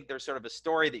people think there's sort of a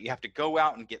story that you have to go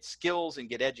out and get skills and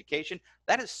get education.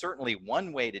 That is certainly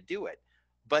one way to do it.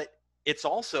 But it's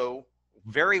also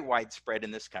very widespread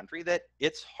in this country that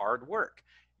it's hard work.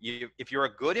 If you're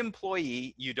a good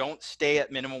employee, you don't stay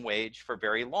at minimum wage for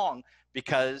very long,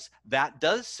 because that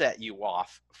does set you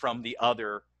off from the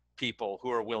other people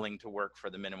who are willing to work for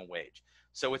the minimum wage.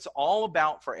 So it's all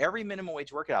about, for every minimum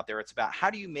wage worker out there, it's about how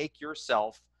do you make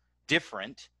yourself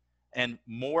different and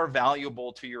more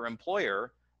valuable to your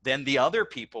employer than the other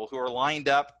people who are lined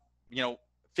up, you know,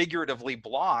 figuratively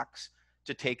blocks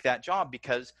to take that job,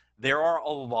 because there are a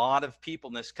lot of people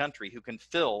in this country who can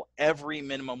fill every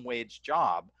minimum wage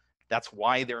job. That's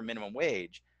why they're minimum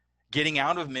wage. Getting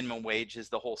out of minimum wage is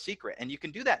the whole secret. And you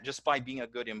can do that just by being a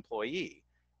good employee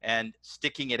and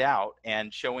sticking it out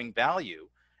and showing value.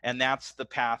 And that's the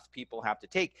path people have to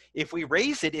take. If we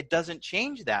raise it, it doesn't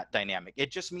change that dynamic.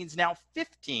 It just means now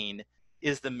 15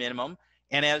 is the minimum.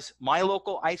 And as my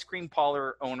local ice cream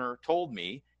parlor owner told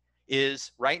me,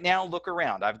 is right now, look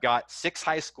around. I've got 6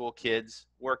 high school kids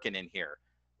working in here.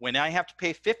 When I have to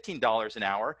pay $15 an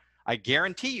hour, I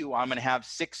guarantee you I'm going to have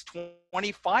 6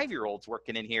 25-year-olds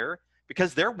working in here,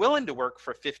 because they're willing to work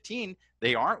for 15.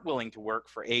 They aren't willing to work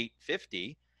for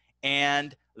 $8.50.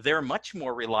 And they're much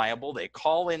more reliable. They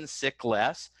call in sick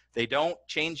less. They don't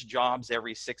change jobs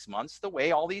every 6 months the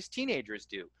way all these teenagers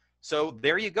do. So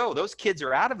there you go. Those kids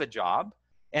are out of a job,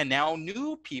 and now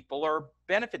new people are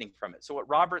benefiting from it. So what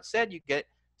Robert said, you get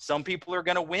some people are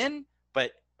going to win,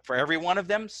 but for every one of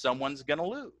them, someone's going to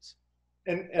lose.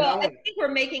 Well, I think we're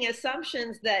making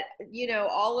assumptions that, you know,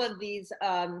 all of these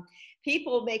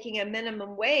people making a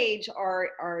minimum wage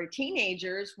are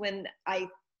teenagers, when I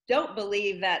don't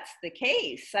believe that's the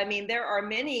case. I mean, there are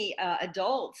many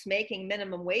adults making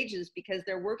minimum wages because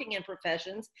they're working in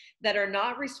professions that are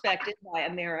not respected by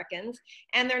Americans,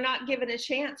 and they're not given a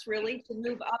chance really to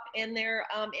move up in their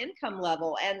income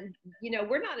level. And, you know,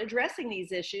 we're not addressing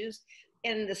these issues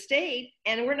in the state,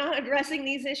 and we're not addressing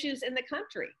these issues in the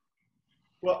country.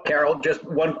 Well, Carol, just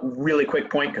one really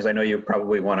quick point, because I know you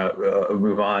probably want to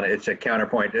move on. It's a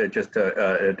counterpoint just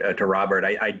to Robert.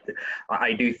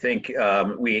 I do think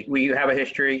we have a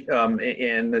history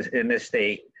in this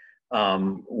state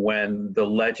when the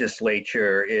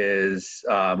legislature is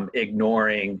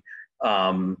ignoring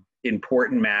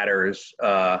important matters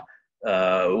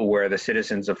where the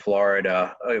citizens of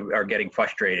Florida are getting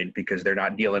frustrated because they're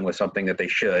not dealing with something that they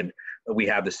should. We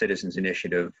have the Citizens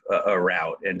Initiative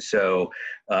route. And so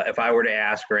if I were to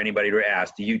ask, or anybody to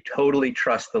ask, do you totally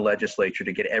trust the legislature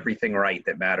to get everything right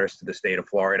that matters to the state of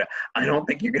Florida? I don't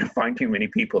think you're going to find too many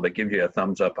people that give you a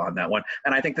thumbs up on that one.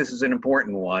 And I think this is an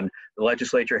important one. The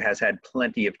legislature has had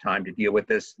plenty of time to deal with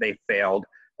this. They failed,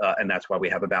 and that's why we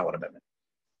have a ballot amendment.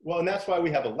 Well, and that's why we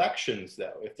have elections,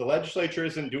 though. If the legislature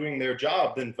isn't doing their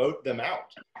job, then vote them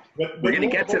out. But we're going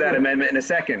to get to that amendment in a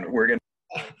second.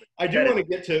 I do want to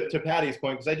get to Patty's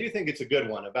point, because I do think it's a good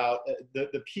one about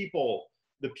the people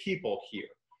here.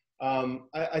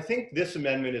 I think this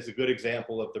amendment is a good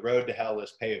example of the road to hell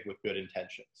is paved with good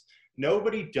intentions.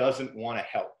 Nobody doesn't want to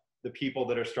help the people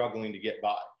that are struggling to get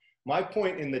by. My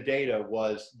point in the data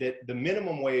was that the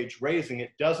minimum wage, raising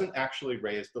it, doesn't actually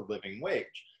raise the living wage.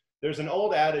 There's an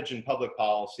old adage in public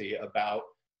policy about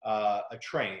a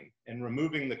train and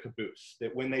removing the caboose,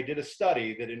 that when they did a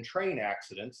study that in train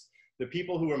accidents, the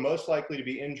people who were most likely to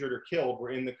be injured or killed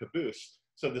were in the caboose.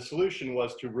 So the solution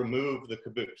was to remove the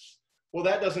caboose. Well,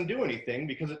 that doesn't do anything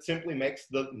because it simply makes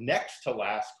the next to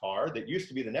last car that used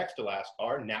to be the next to last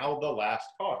car now the last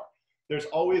car. There's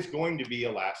always going to be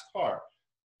a last car.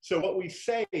 So what we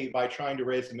say by trying to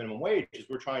raise the minimum wage is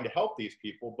we're trying to help these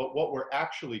people, but what we're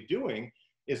actually doing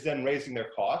is then raising their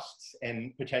costs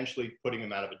and potentially putting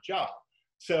them out of a job.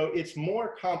 So it's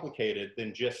more complicated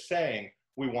than just saying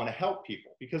we want to help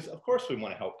people, because of course we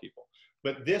want to help people.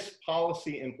 But this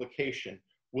policy implication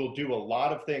will do a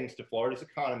lot of things to Florida's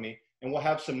economy and will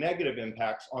have some negative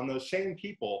impacts on those same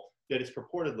people that it's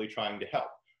purportedly trying to help.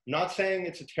 I'm not saying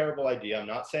it's a terrible idea. I'm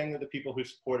not saying that the people who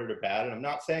support it are bad. And I'm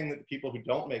not saying that the people who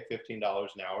don't make $15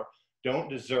 an hour don't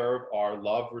deserve our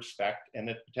love, respect, and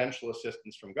the potential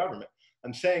assistance from government.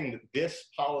 I'm saying that this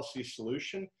policy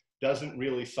solution doesn't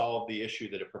really solve the issue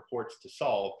that it purports to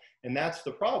solve. And that's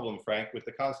the problem, Frank, with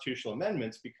the constitutional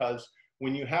amendments, because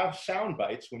when you have sound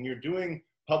bites, when you're doing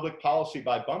public policy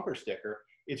by bumper sticker,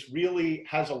 it really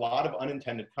has a lot of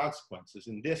unintended consequences.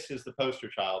 And this is the poster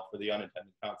child for the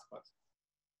unintended consequences.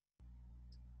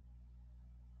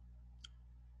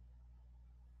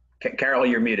 Carol,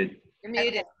 you're muted. You're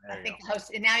muted. I think the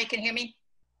host, and now you can hear me?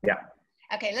 Yeah.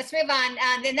 Okay, let's move on.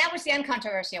 Then that was the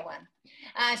uncontroversial one.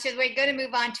 So we're going to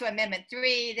move on to Amendment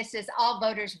 3. This is all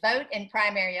voters vote in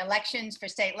primary elections for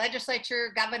state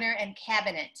legislature, governor, and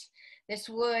cabinet. This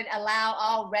would allow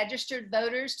all registered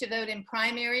voters to vote in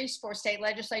primaries for state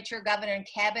legislature, governor, and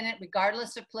cabinet,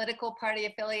 regardless of political party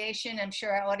affiliation. I'm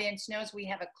sure our audience knows we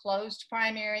have a closed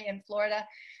primary in Florida,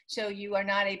 so you are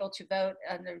not able to vote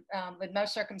under, with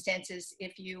most circumstances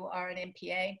if you are an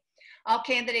MPA. All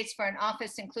candidates for an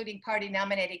office, including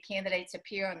party-nominated candidates,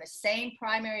 appear on the same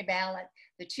primary ballot.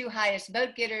 The two highest vote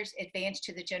getters advance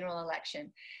to the general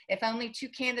election. If only two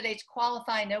candidates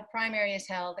qualify, no primary is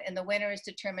held, and the winner is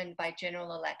determined by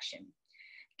general election.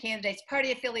 Candidates'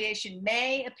 party affiliation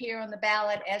may appear on the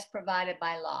ballot as provided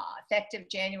by law, effective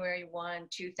January 1,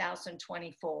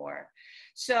 2024.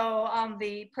 So on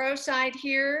the pro side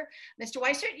here, Mr.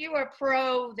 Weissert, you are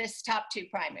pro this top two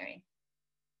primary.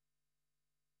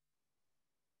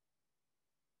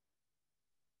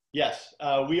 Yes,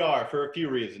 we are, for a few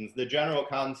reasons. The general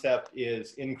concept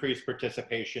is increased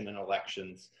participation in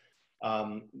elections.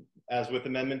 As with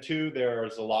Amendment 2,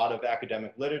 there's a lot of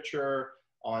academic literature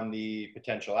on the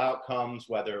potential outcomes,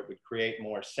 whether it would create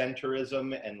more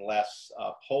centrism and less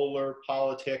polar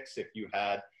politics if you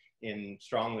had in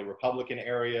strongly Republican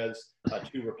areas,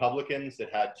 two Republicans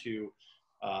that had to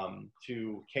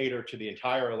cater to the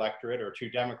entire electorate, or two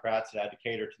Democrats that had to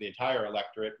cater to the entire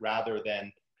electorate, rather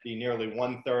than the nearly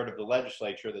 1/3 of the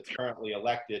legislature that's currently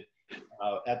elected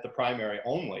at the primary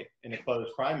only in a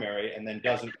closed primary, and then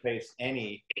doesn't face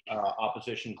any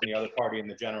opposition from the other party in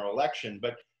the general election.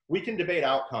 But we can debate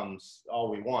outcomes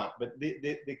all we want, but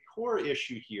the core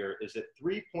issue here is that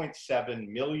 3.7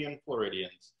 million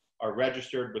Floridians are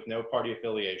registered with no party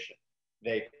affiliation.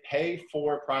 They pay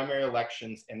for primary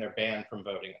elections and they're banned from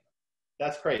voting.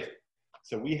 That's crazy.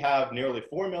 So we have nearly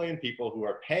 4 million people who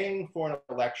are paying for an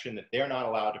election that they're not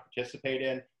allowed to participate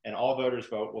in, and all voters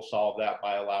vote will solve that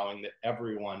by allowing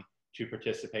everyone to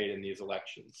participate in these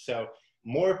elections. So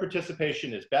more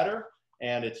participation is better,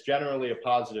 and it's generally a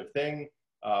positive thing.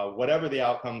 Whatever the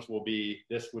outcomes will be,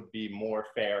 this would be more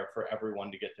fair for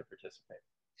everyone to get to participate.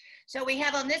 So we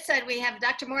have on this side, we have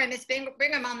Dr. Moore and Ms.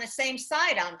 Brigham on the same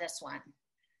side on this one.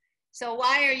 So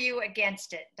why are you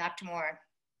against it, Dr. Moore?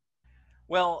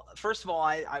 Well, first of all,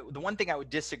 the one thing I would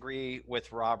disagree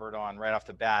with Robert on right off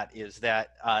the bat is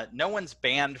that no one's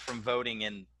banned from voting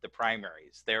in the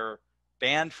primaries. They're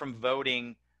banned from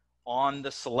voting on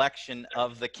the selection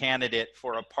of the candidate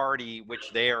for a party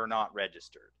which they are not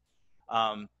registered.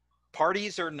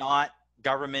 Parties are not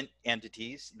government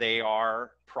entities. They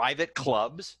are private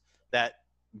clubs that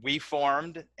we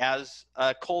formed as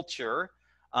a culture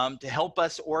to help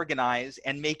us organize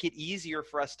and make it easier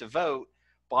for us to vote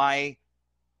by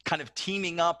kind of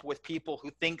teaming up with people who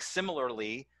think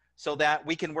similarly so that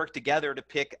we can work together to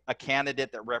pick a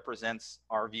candidate that represents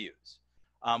our views,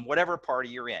 whatever party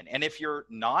you're in. And if you're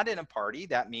not in a party,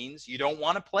 that means you don't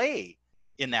want to play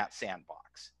in that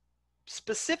sandbox.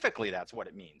 Specifically, that's what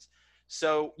it means.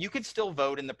 So you could still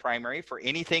vote in the primary for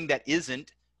anything that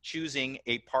isn't choosing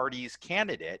a party's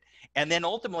candidate. And then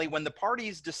ultimately, when the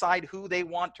parties decide who they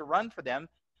want to run for them,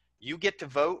 you get to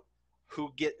vote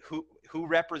who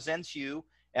represents you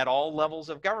at all levels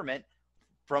of government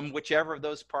from whichever of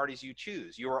those parties you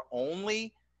choose. You are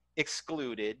only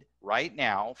excluded right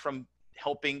now from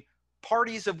helping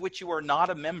parties of which you are not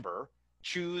a member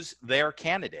choose their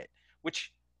candidate,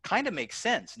 which kind of makes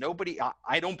sense.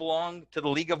 I don't belong to the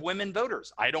League of Women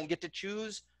Voters. I don't get to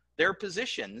choose their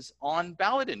positions on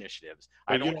ballot initiatives.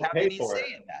 I don't have any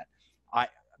say in that.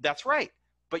 That's right.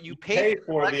 But you pay pay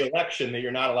for the election that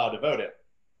you're not allowed to vote in.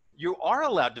 You are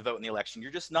allowed to vote in the election.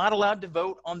 You're just not allowed to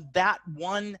vote on that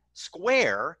one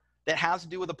square that has to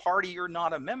do with a party you're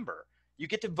not a member. You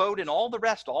get to vote in all the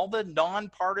rest, all the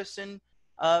nonpartisan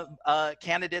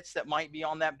candidates that might be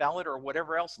on that ballot or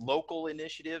whatever else, local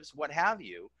initiatives, what have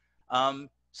you.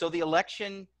 So the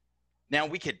election, now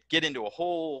we could get into a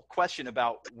whole question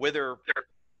about whether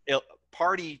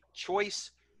party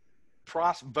choice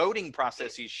voting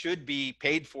processes should be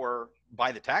paid for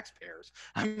by the taxpayers.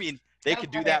 I mean, they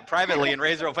could do that privately and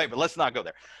raise their own pay, but let's not go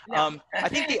there. No. I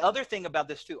think the other thing about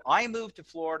this too, I moved to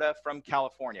Florida from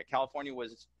California. California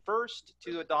was first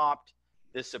to adopt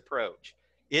this approach.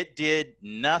 It did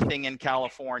nothing in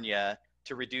California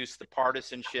to reduce the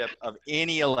partisanship of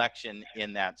any election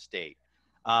in that state.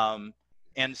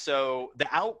 And so the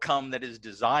outcome that is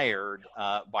desired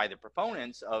by the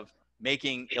proponents of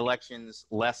making elections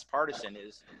less partisan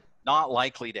is not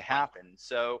likely to happen.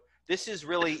 So this is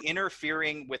really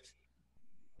interfering with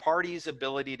parties'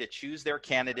 ability to choose their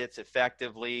candidates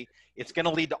effectively. It's going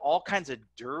to lead to all kinds of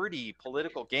dirty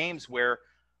political games where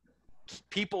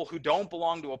people who don't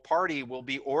belong to a party will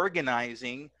be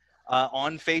organizing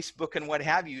on Facebook and what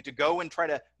have you to go and try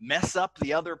to mess up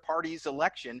the other party's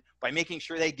election by making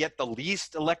sure they get the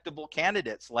least electable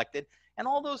candidate selected and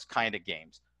all those kind of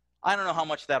games. I don't know how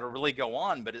much that'll really go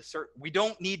on, but we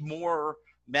don't need more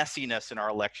messiness in our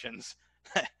elections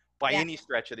by any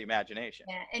stretch of the imagination.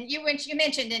 Yeah, and you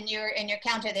mentioned in your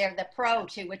counter there the pro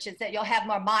too, which is that you'll have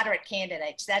more moderate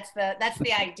candidates. That's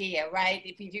the idea, right?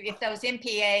 If those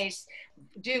MPAs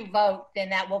do vote, then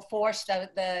that will force the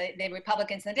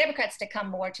Republicans and the Democrats to come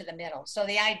more to the middle. So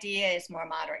the idea is more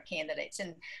moderate candidates,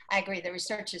 and I agree. The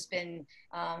research has been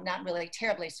not really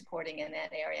terribly supporting in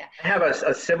that area. I have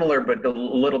a similar but a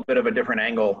little bit of a different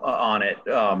angle on it,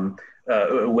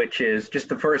 which is just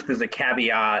the first is a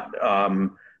caveat.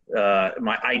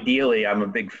 Ideally, I'm a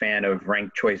big fan of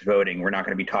ranked choice voting. We're not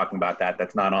going to be talking about that.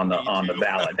 That's not on the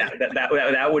ballot.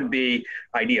 That would be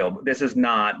ideal. This is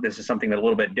not. This is something that's a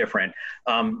little bit different.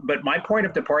 But my point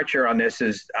of departure on this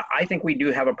is I think we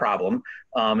do have a problem.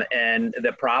 And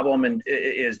the problem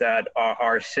is that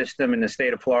our system in the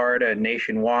state of Florida and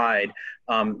nationwide,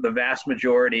 the vast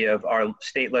majority of our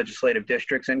state legislative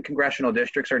districts and congressional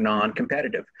districts are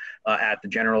non-competitive at the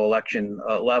general election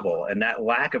level. And that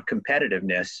lack of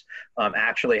competitiveness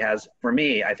actually has, for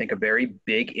me, I think, a very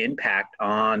big impact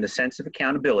on the sense of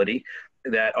accountability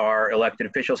that our elected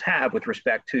officials have with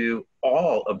respect to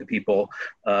all of the people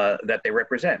that they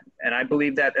represent. And I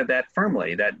believe that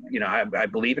firmly, that, I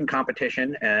believe in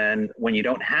competition. And when you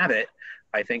don't have it,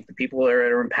 I think the people that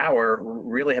are in power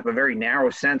really have a very narrow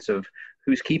sense of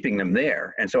who's keeping them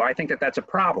there. And so I think that that's a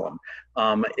problem.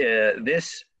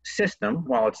 This system,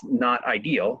 while it's not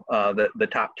ideal, the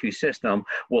top two system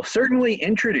will certainly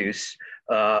introduce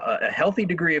a healthy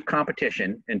degree of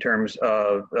competition in terms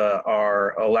of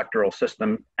our electoral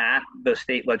system at the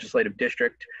state legislative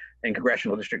district and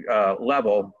congressional district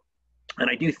level. And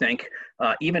I do think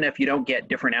even if you don't get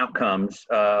different outcomes,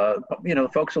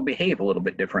 folks will behave a little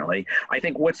bit differently. I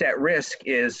think what's at risk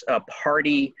is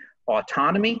party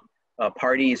autonomy.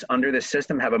 Parties under this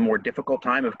system have a more difficult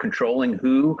time of controlling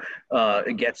who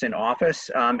gets in office.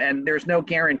 And there's no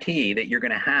guarantee that you're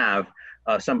going to have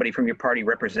somebody from your party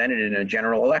represented in a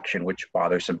general election, which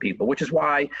bothers some people, which is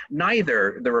why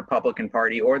neither the Republican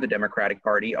Party or the Democratic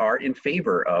Party are in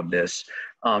favor of this.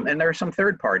 And there are some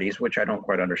third parties, which I don't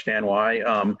quite understand why.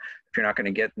 If you're not going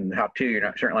to get in the top two,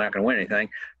 you're certainly not going to win anything.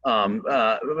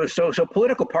 So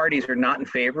political parties are not in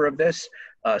favor of this.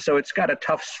 So it's got a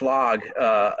tough slog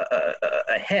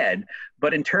ahead.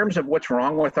 But in terms of what's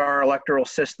wrong with our electoral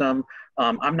system,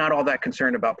 I'm not all that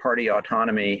concerned about party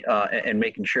autonomy and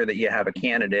making sure that you have a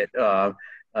candidate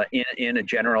in a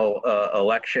general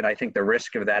election. I think the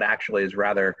risk of that actually is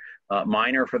rather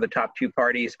minor for the top two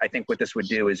parties. I think what this would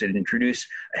do is it introduce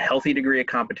a healthy degree of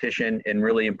competition and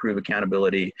really improve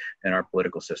accountability in our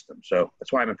political system. So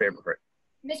that's why I'm in favor of it.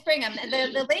 Ms. Brigham,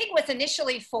 the league was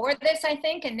initially for this, I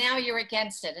think, and now you're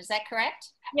against it. Is that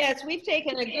correct? Yes, we've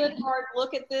taken a good hard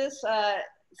look at this,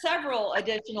 several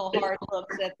additional hard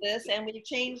looks at this, and we've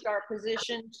changed our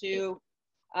position to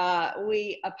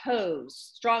we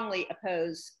strongly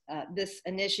oppose this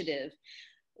initiative.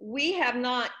 I have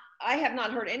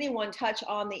not heard anyone touch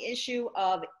on the issue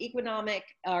of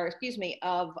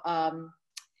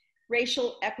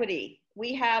racial equity.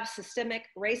 We have systemic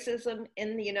racism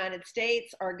in the United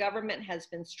States. Our government has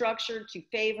been structured to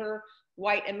favor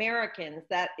white Americans.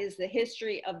 That is the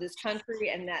history of this country,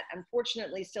 and that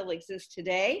unfortunately still exists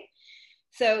today.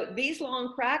 So these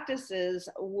long practices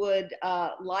would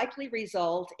likely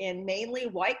result in mainly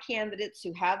white candidates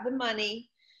who have the money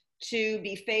to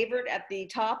be favored at the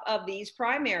top of these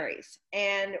primaries,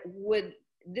 and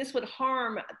this would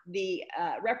harm the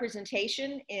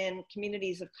representation in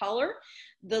communities of color.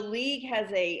 The League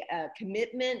has a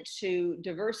commitment to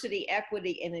diversity,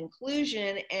 equity, and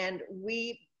inclusion, and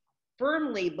we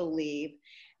firmly believe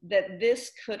that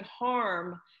this could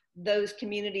harm those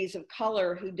communities of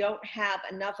color who don't have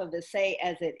enough of a say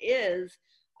as it is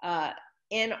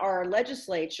in our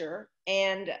legislature,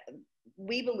 and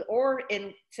or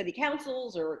in city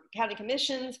councils or county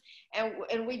commissions,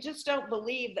 and we just don't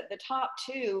believe that the top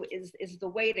two is the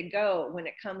way to go when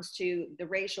it comes to the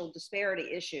racial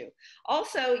disparity issue.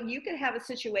 Also, you could have a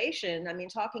situation, I mean,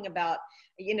 talking about,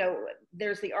 you know,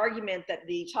 there's the argument that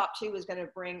the top two is going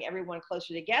to bring everyone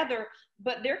closer together,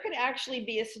 but there could actually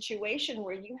be a situation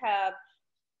where you have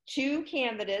two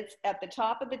candidates at the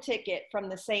top of the ticket from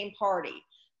the same party.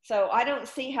 So I don't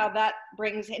see how that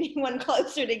brings anyone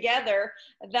closer together.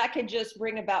 That could just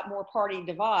bring about more party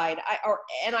divide.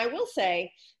 And I will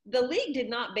say, the League did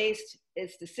not base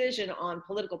its decision on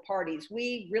political parties.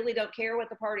 We really don't care what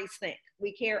the parties think.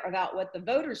 We care about what the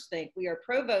voters think. We are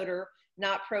pro-voter,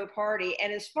 not pro-party.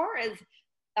 And as far as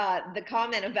the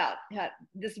comment about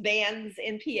this bans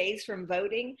NPAs from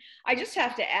voting, I just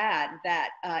have to add that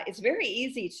it's very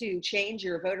easy to change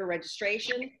your voter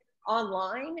registration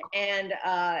online, and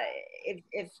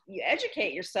if you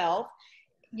educate yourself,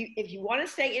 if you want to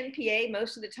stay NPA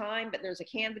most of the time, but there's a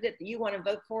candidate that you want to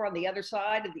vote for on the other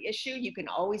side of the issue, you can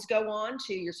always go on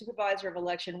to your supervisor of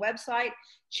election website,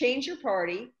 change your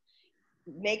party,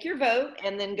 make your vote,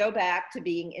 and then go back to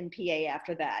being NPA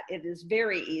after that. It is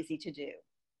very easy to do.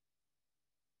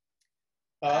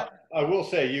 I will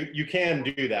say you can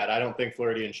do that. I don't think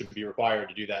Floridians should be required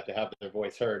to do that to have their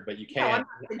voice heard, but you can.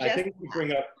 No, I think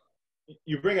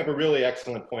you bring up a really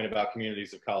excellent point about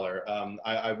communities of color.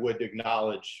 I would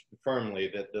acknowledge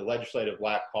firmly that the Legislative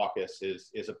Black Caucus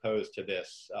is opposed to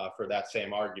this for that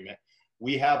same argument.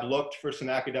 We have looked for some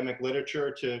academic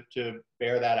literature to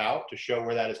bear that out, to show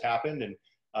where that has happened. And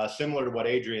similar to what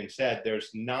Adrian said, there's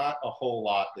not a whole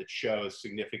lot that shows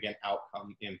significant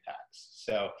outcome impacts.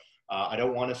 So I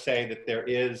don't want to say that there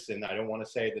is, and I don't want to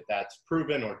say that that's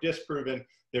proven or disproven.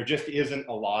 There just isn't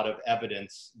a lot of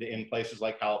evidence in places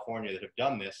like California that have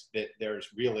done this, that there's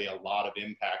really a lot of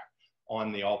impact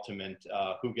on the ultimate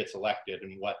who gets elected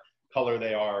and what color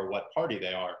they are or what party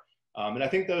they are. And I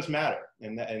think those matter,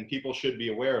 and people should be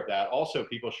aware of that. Also,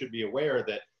 people should be aware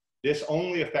that this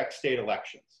only affects state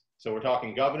elections. So we're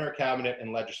talking governor, cabinet,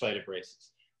 and legislative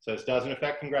races. So this doesn't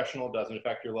affect congressional, doesn't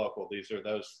affect your local. These are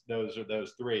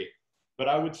those three. But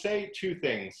I would say two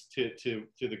things to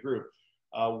the group.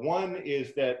 One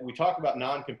is that we talk about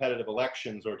non-competitive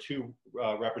elections or two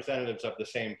representatives of the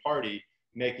same party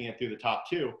making it through the top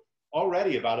two.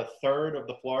 Already about a third of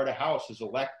the Florida House is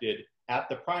elected at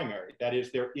the primary. That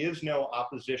is, there is no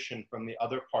opposition from the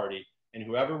other party, and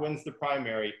whoever wins the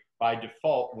primary by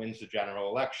default wins the general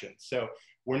election. So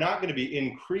we're not going to be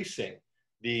increasing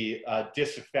the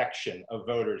disaffection of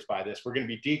voters by this. We're going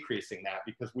to be decreasing that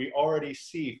because we already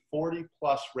see 40+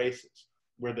 races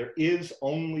where there is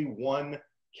only one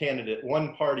candidate,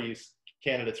 one party's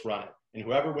candidates running, and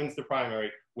whoever wins the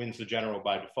primary wins the general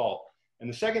by default. And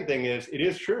the second thing is, it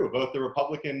is true, both the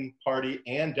Republican Party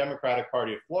and Democratic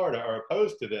Party of Florida are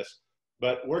opposed to this,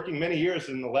 but working many years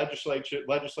in the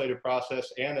legislative process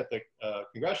and at the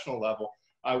congressional level,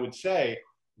 I would say,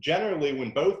 generally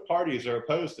when both parties are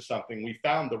opposed to something, we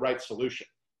found the right solution.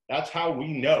 That's how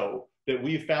we know that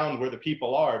we've found where the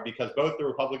people are, because both the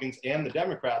Republicans and the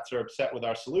Democrats are upset with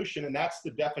our solution, and that's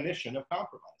the definition of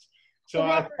compromise. So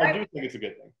I do think it's a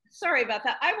good thing. Sorry about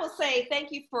that. I will say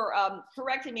thank you for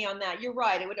correcting me on that. You're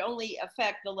right. It would only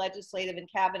affect the legislative and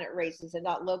cabinet races and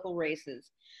not local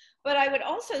races. But I would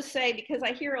also say, because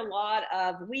we hear a lot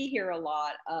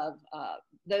of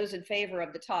those in favor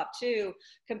of the top two,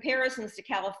 comparisons to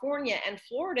California, and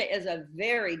Florida is a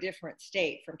very different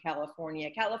state from California.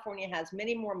 California has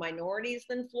many more minorities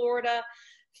than Florida.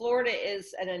 Florida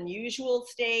is an unusual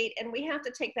state, and we have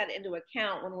to take that into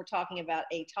account when we're talking about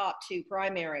a top two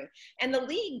primary. And the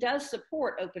League does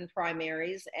support open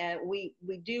primaries, and we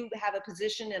do have a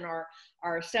position in our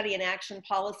study and action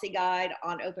policy guide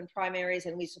on open primaries,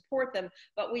 and we support them,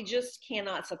 but we just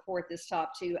cannot support this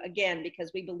top two, again,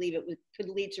 because we believe it could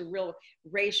lead to real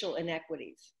racial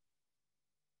inequities.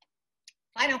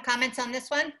 Final comments on this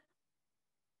one?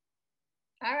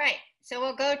 All right. So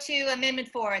we'll go to Amendment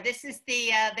 4. This is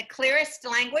the clearest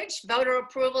language, voter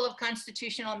approval of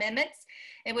constitutional amendments.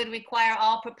 It would require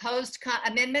all proposed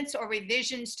amendments or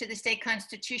revisions to the state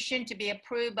constitution to be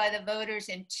approved by the voters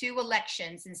in 2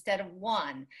 elections instead of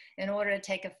 1 in order to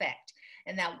take effect.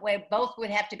 And that way, both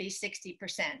would have to be 60%.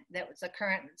 That was the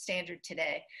current standard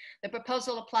today. The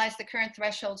proposal applies the current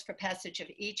thresholds for passage of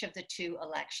each of the 2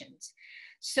 elections.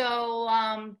 So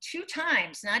 2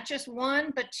 times, not just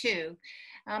 1, but 2.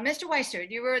 Mr. Weister,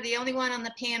 you were the only one on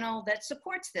the panel that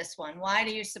supports this one. Why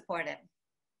do you support it?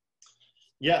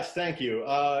 Yes, thank you.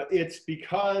 It's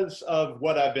because of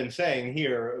what I've been saying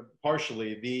here,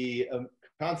 partially. The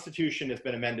Constitution has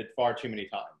been amended far too many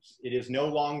times. It is no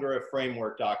longer a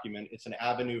framework document. It's an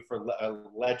avenue for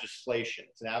legislation.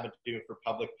 It's an avenue for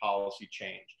public policy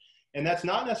change. And that's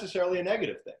not necessarily a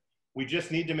negative thing. We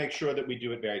just need to make sure that we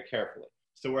do it very carefully.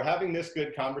 So we're having this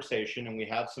good conversation, and we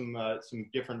have some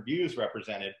different views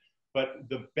represented. But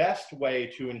the best way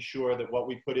to ensure that what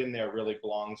we put in there really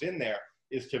belongs in there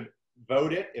is to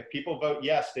vote it. If people vote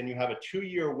yes, then you have a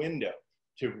 2-year window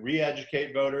to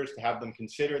re-educate voters, to have them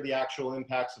consider the actual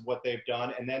impacts of what they've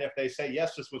done. And then if they say,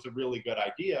 yes, this was a really good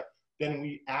idea, then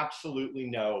we absolutely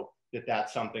know that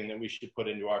that's something that we should put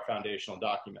into our foundational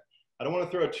document. I don't want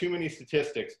to throw too many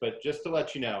statistics, but just to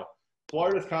let you know,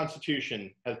 Florida's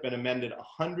Constitution has been amended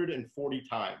 140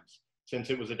 times since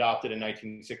it was adopted in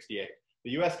 1968.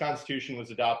 The U.S. Constitution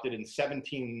was adopted in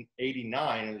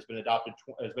 1789 and has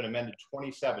been amended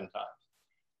 27 times.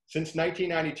 Since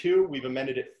 1992, we've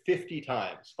amended it 50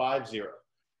 times, 50.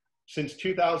 Since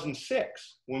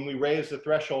 2006, when we raised the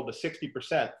threshold to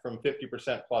 60% from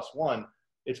 50% plus 1,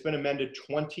 it's been amended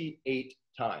 28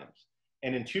 times.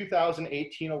 And in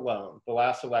 2018 alone, the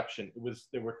last election,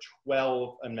 there were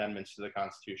 12 amendments to the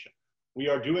Constitution. We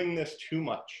are doing this too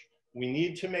much. We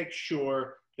need to make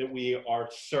sure that we are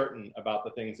certain about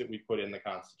the things that we put in the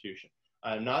Constitution.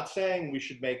 I'm not saying we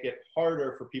should make it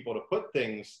harder for people to put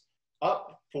things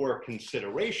up for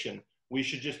consideration. We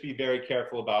should just be very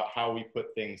careful about how we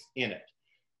put things in it.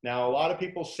 Now, a lot of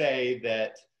people say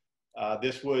that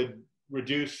this would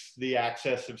reduce the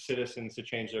access of citizens to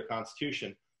change their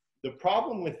Constitution. The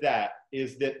problem with that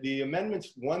is that the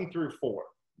amendments 1 through 4,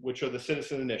 which are the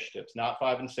citizen initiatives, not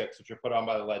 5 and 6, which are put on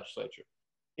by the legislature,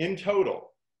 in total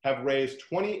have raised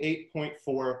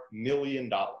 $28.4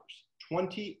 million.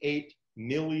 $28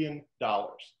 million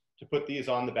to put these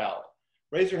on the ballot.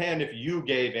 Raise your hand if you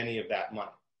gave any of that money.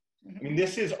 I mean,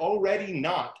 this is already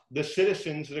not the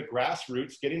citizens at the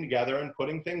grassroots getting together and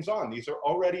putting things on. These are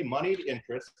already moneyed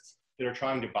interests that are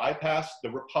trying to bypass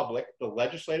the republic, the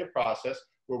legislative process,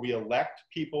 where we elect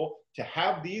people to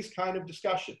have these kind of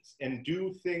discussions and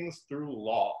do things through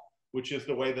law, which is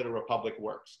the way that a republic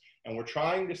works. And we're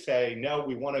trying to say, no,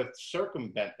 we want to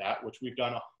circumvent that, which we've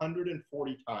done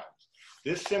 140 times.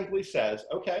 This simply says,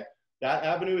 okay, that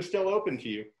avenue is still open to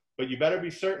you, but you better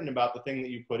be certain about the thing that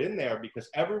you put in there, because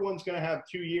everyone's going to have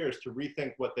 2 years to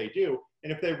rethink what they do.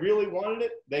 And if they really wanted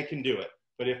it, they can do it.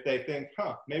 But if they think,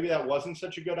 maybe that wasn't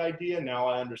such a good idea, now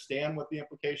I understand what the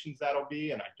implications that'll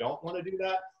be, and I don't want to do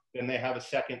that, then they have a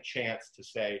second chance to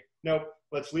say, nope,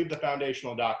 let's leave the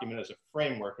foundational document as a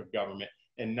framework of government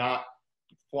and not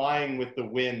flying with the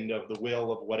wind of the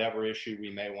will of whatever issue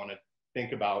we may want to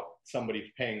think about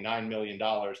somebody paying $9 million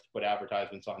to put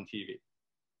advertisements on TV.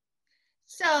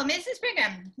 So, Mrs.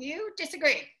 Brigham, you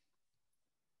disagree?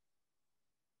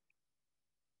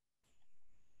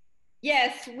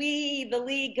 Yes, the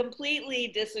League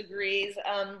completely disagrees.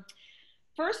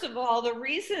 First of all, the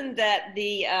reason that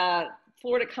the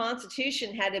Florida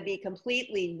Constitution had to be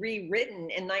completely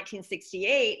rewritten in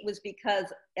 1968 was because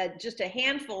just a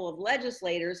handful of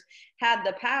legislators had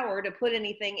the power to put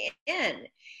anything in.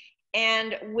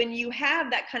 And when you have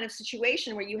that kind of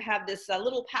situation where you have this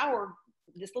little power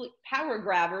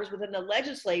grabbers within the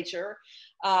legislature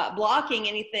blocking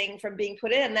anything from being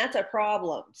put in, that's a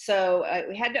problem. So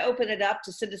we had to open it up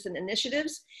to citizen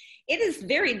initiatives. It is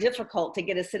very difficult to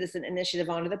get a citizen initiative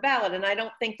onto the ballot, and I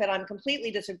don't think that I'm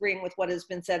completely disagreeing with what has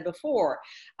been said before.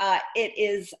 It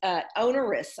is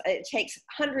onerous. It takes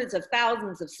hundreds of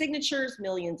thousands of signatures,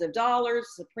 millions of dollars,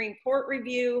 Supreme Court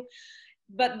review.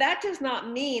 But that does not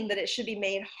mean that it should be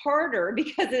made harder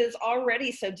because it is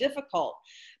already so difficult.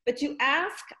 But to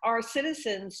ask our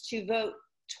citizens to vote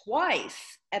twice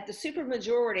at the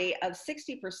supermajority of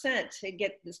 60% to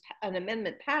get an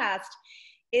amendment passed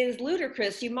is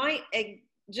ludicrous. You might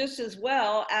just as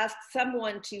well ask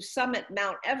someone to summit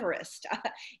Mount Everest.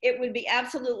 It would be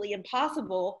absolutely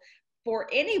impossible for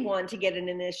anyone to get an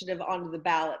initiative onto the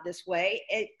ballot this way,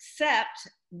 except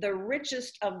the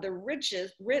richest of the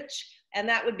rich, and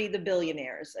that would be the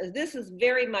billionaires. This is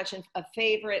very much a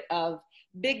favorite of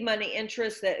big money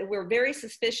interests that we're very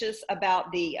suspicious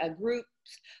about the groups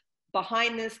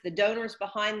behind this, the donors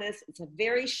behind this. It's a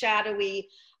very shadowy,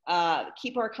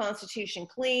 keep our Constitution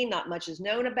clean. Not much is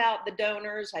known about the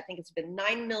donors. I think it's been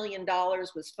 $9 million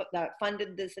was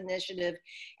funded this initiative.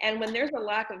 And when there's a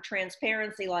lack of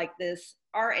transparency like this,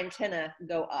 our antenna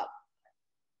go up.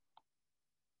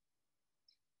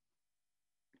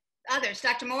 Others,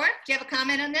 Dr. Moore, do you have a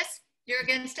comment on this? You're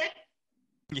against it?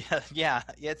 Yeah,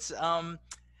 it's,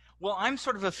 well, I'm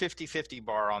sort of a 50-50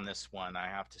 bar on this one, I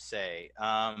have to say,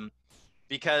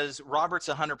 because Robert's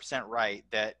 100% right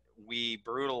that we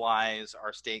brutalize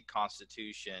our state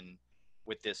constitution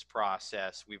with this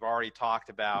process. We've already talked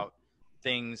about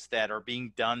things that are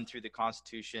being done through the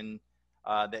Constitution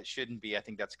that shouldn't be. I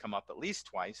think that's come up at least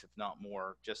twice, if not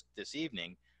more, just this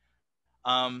evening.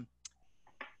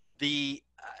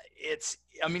 It's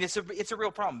a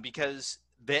real problem, because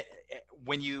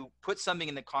when you put something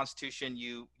in the Constitution,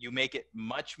 you make it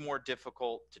much more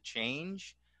difficult to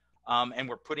change, and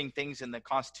we're putting things in the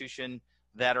Constitution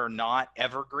that are not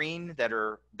evergreen, that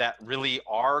really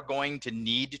are going to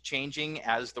need changing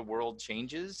as the world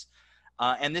changes,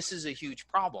 and this is a huge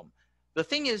problem. The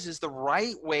thing is the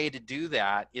right way to do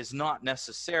that is not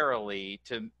necessarily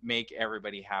to make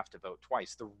everybody have to vote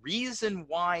twice. The reason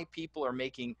why people are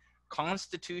making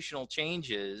constitutional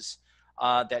changes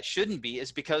that shouldn't be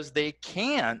is because they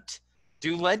can't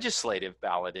do legislative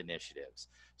ballot initiatives.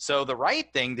 So the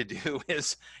right thing to do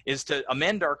is to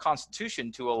amend our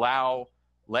Constitution to allow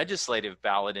legislative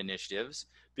ballot initiatives,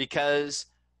 because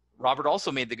Robert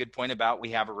also made the good point about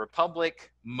we have a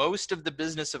republic. Most of the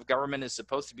business of government is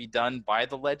supposed to be done by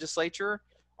the legislature,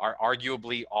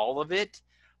 arguably all of it,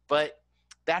 but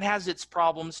that has its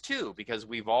problems too, because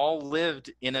we've all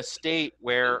lived in a state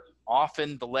where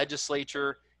often the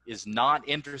legislature is not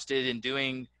interested in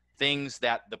doing things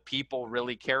that the people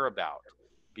really care about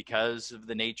because of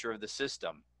the nature of the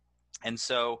system. And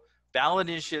so ballot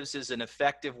initiatives is an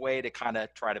effective way to kind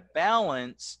of try to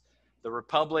balance the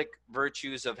republic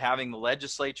virtues of having the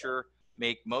legislature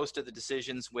make most of the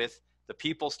decisions with the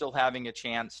people still having a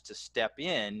chance to step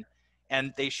in.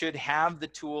 And they should have the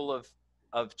tool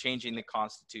of changing the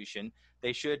Constitution.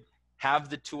 They should have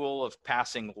the tool of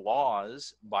passing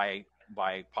laws by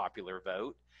popular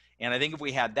vote. And I think if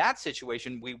we had that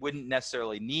situation, we wouldn't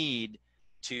necessarily need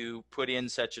to put in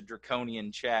such a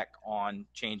draconian check on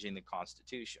changing the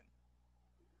Constitution.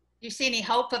 Do you see any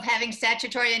hope of having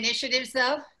statutory initiatives,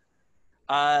 though?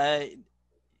 I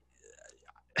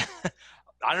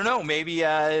don't know. Maybe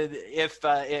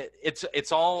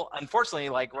it's all, unfortunately,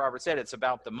 like Robert said, it's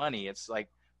about the money. It's like,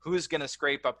 who's going to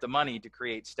scrape up the money to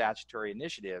create statutory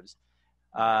initiatives?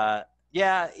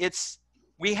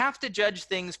 We have to judge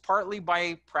things partly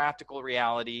by practical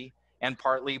reality and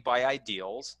partly by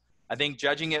ideals. I think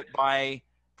judging it by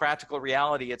practical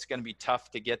reality, it's going to be tough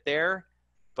to get there,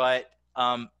 but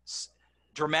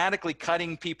dramatically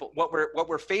cutting people, what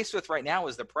we're faced with right now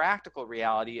is the practical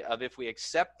reality of, if we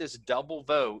accept this double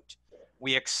vote,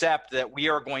 we accept that we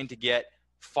are going to get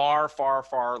far, far,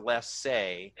 far less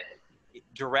say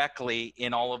directly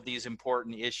in all of these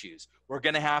important issues. We're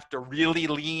going to have to really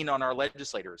lean on our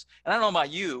legislators. And I don't know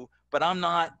about you, but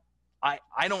I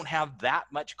don't have that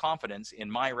much confidence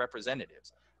in my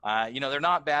representatives. They're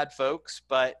not bad folks,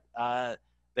 but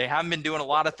they haven't been doing a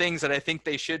lot of things that I think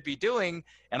they should be doing.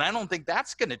 And I don't think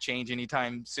that's going to change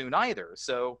anytime soon either.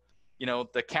 So,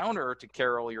 the counter to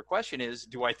Carol, your question is,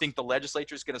 do I think the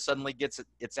legislature is going to suddenly get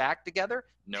its act together?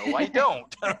 No, I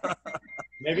don't.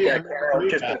 Maybe Carol,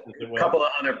 just a couple of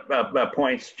other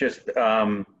points. Just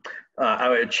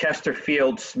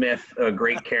Chesterfield Smith, a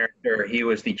great character. He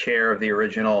was the chair of the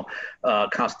original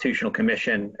Constitutional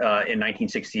Commission in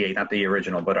 1968, not the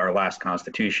original, but our last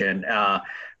Constitution.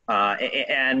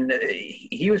 And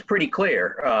he was pretty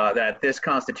clear that this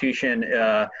Constitution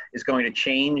is going to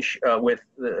change with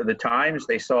the times.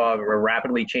 They saw a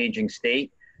rapidly changing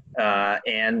state,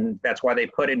 and that's why they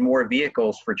put in more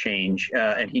vehicles for change.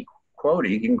 And you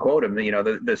can quote him,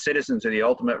 the citizens are the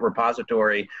ultimate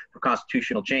repository for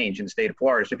constitutional change in the state of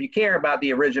Florida. So if you care about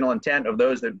the original intent of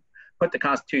those that put the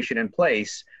Constitution in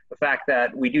place, the fact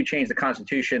that we do change the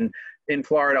Constitution in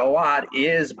Florida a lot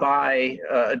is by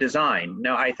design.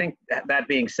 Now, I think that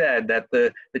being said, that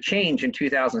the change in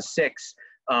 2006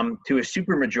 to a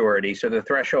supermajority, so the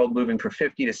threshold moving from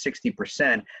 50 to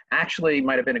 60%, actually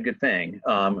might have been a good thing,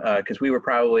 because we were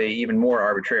probably even more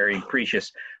arbitrary and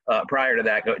capricious prior to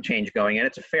that change going in.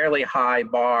 It's a fairly high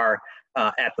bar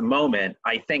at the moment.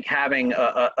 I think having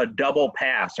a double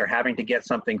pass, or having to get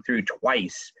something through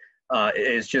twice,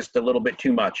 is just a little bit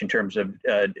too much in terms of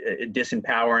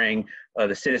disempowering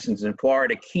the citizens in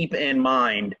Florida. Keep in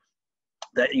mind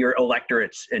that your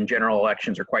electorates in general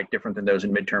elections are quite different than those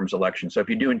in midterms elections. So if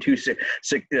you're doing two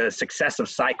successive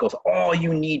cycles, all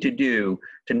you need to do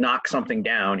to knock something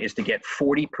down is to get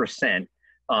 40%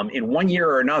 in one year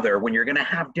or another, when you're going to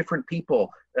have different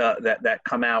people that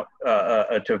come out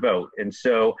to vote. And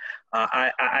so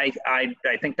I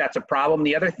think that's a problem.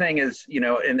 The other thing is, you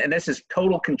know, and this is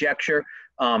total conjecture,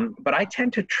 but I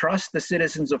tend to trust the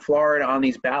citizens of Florida on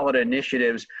these ballot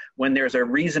initiatives when there's a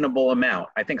reasonable amount.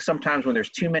 I think sometimes when there's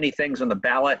too many things on the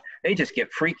ballot, they just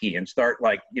get freaky and start,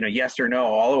 like, you know, yes or no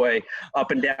all the way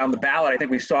up and down the ballot. I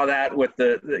think we saw that with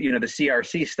the you know, the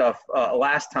CRC stuff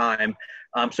last time.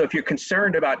 So if you're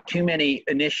concerned about too many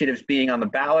initiatives being on the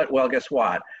ballot, well, guess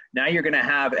what? Now you're going to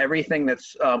have everything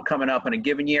that's coming up in a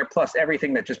given year, plus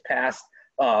everything that just passed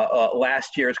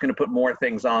last year is going to put more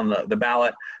things on the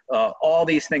ballot. All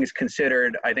these things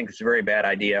considered, I think it's a very bad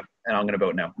idea, and I'm going to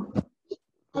vote no.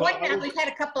 We've had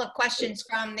a couple of questions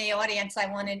from the audience I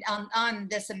wanted on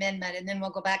this amendment, and then we'll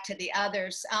go back to the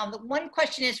others. The one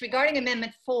question is regarding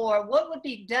Amendment 4, what would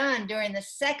be done during the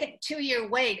second 2-year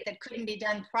wait that couldn't be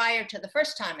done prior to the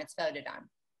first time it's voted on?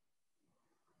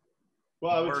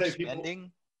 Well, I would say people,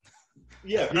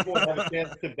 people would have a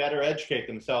chance to better educate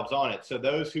themselves on it. So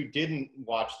those who didn't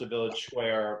watch the Village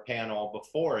Square panel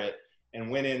before it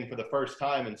and went in for the first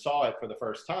time and saw it for the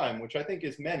first time, which I think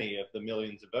is many of the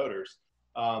millions of voters,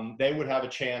 they would have a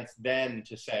chance then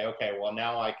to say, okay, well,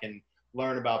 now I can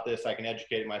learn about this, I can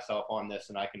educate myself on this,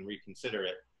 and I can reconsider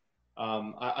it.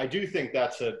 I do think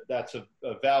that's a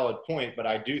valid point, but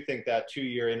I do think that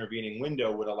 2-year intervening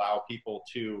window would allow people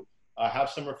to have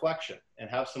some reflection and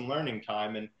have some learning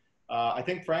time. And I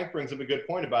think Frank brings up a good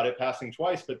point about it passing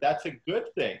twice, but that's a good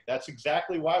thing. That's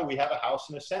exactly why we have a House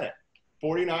and a Senate.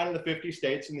 49 of the 50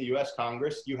 states in the US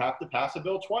Congress, you have to pass a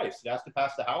bill twice. It has to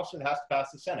pass the House and it has to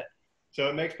pass the Senate. So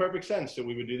it makes perfect sense that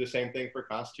we would do the same thing for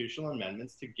constitutional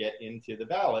amendments to get into the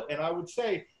ballot. And I would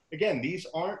say, again, these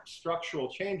aren't structural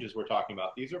changes we're talking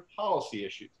about. These are policy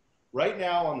issues. Right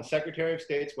now on the Secretary of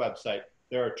State's website,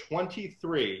 there are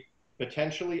 23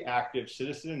 potentially active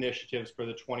citizen initiatives for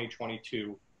the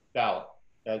 2022 ballot.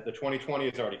 The 2020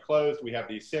 is already closed. We have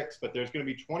these 6, but there's going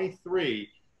to be 23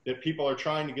 that people are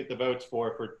trying to get the votes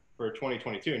for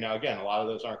 2022. Now, again, a lot of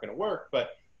those aren't going to work, but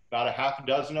about a half a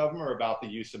dozen of them are about the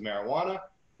use of marijuana.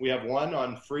 We have one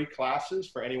on free classes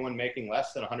for anyone making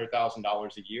less than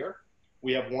 $100,000 a year.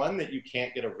 We have one that you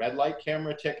can't get a red light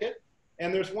camera ticket.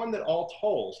 And there's one that all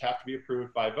tolls have to be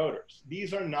approved by voters.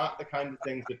 These are not the kind of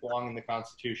things that belong in the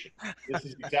Constitution. This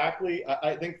is exactly,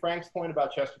 I think Frank's point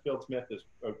about Chesterfield Smith is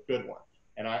a good one.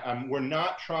 And we're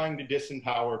not trying to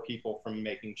disempower people from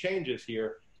making changes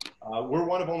here. We're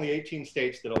one of only 18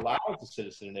 states that allows a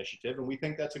citizen initiative, and we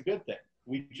think that's a good thing.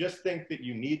 We just think that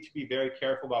you need to be very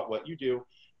careful about what you do.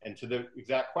 And to the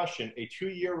exact question, a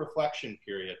 2-year reflection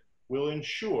period will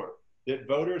ensure that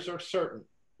voters are certain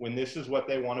when this is what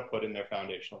they want to put in their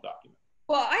foundational document.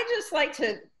 Well, I just like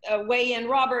to weigh in,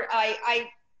 Robert. I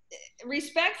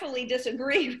respectfully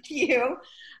disagree with you.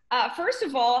 First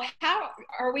of all, how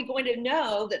are we going to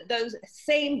know that those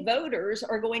same voters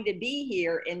are going to be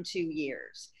here in 2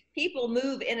 years? People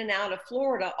move in and out of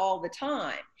Florida all the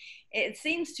time. It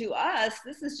seems to us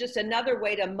this is just another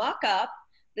way to muck up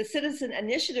the citizen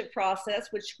initiative process,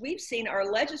 which we've seen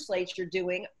our legislature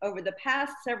doing over the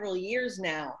past several years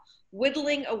now,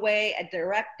 whittling away at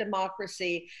direct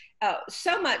democracy,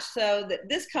 so much so that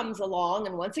this comes along,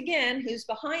 and once again, who's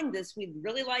behind this, we'd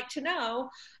really like to know.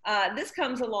 This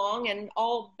comes along and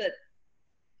all but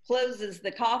closes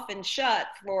the coffin shut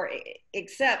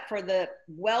except for the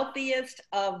wealthiest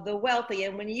of the wealthy.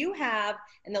 And when you have,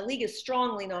 and the league is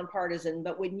strongly nonpartisan,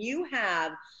 but when you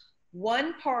have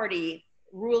one party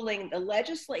ruling the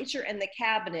legislature and the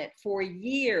cabinet for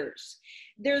years,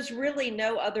 there's really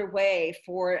no other way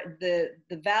for the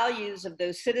values of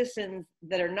those citizens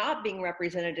that are not being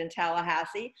represented in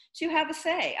Tallahassee to have a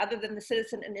say other than the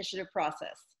citizen initiative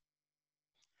process.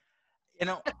 You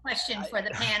know, a question for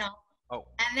the panel. Oh.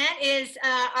 And that is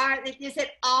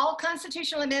it all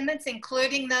constitutional amendments,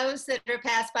 including those that are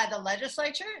passed by the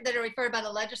legislature, that are referred by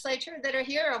the legislature, that are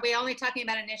here? Or are we only talking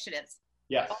about initiatives?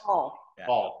 Yes. All. Yeah.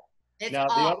 All. It's now,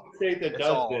 all. the other state that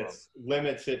does this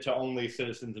limits it to only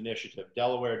citizens initiative.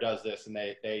 Delaware does this, and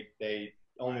they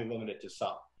only limit it to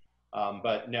some.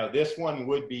 But no, this one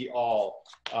would be all.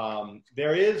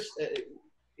 There is,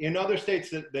 in other states,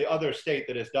 the other state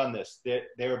that has done this, that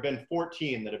there have been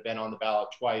 14 that have been on the ballot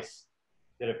twice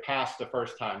that have passed the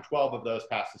first time. 12 of those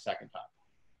passed the second time.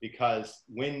 Because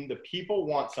when the people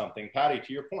want something, Patty,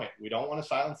 to your point, we don't want to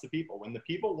silence the people. When the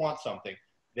people want something,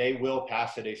 they will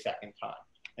pass it a second time.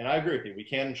 And I agree with you. We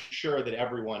can ensure that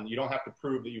everyone, you don't have to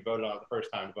prove that you voted on it the first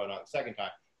time to vote on it the second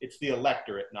time. It's the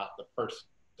electorate, not the person.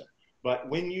 But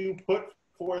when you put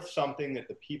forth something that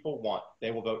the people want,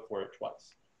 they will vote for it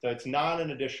twice. So it's not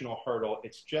an additional hurdle.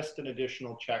 It's just an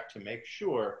additional check to make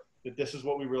sure that this is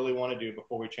what we really want to do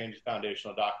before we change the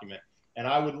foundational document. And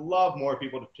I would love more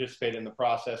people to participate in the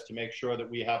process to make sure that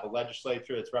we have a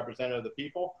legislature that's representative of the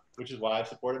people, which is why I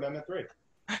support Amendment 3.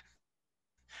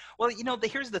 Well,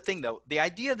 here's the thing, though. The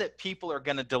idea that people are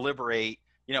going to deliberate,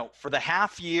 for the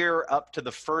half year up to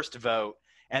the first vote,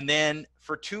 and then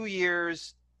for 2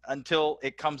 years until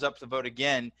it comes up to vote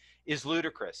again is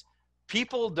ludicrous.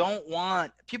 People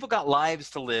got lives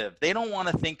to live. They don't want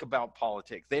to think about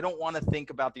politics. They don't want to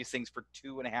think about these things for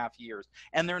 2.5 years,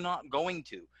 and they're not going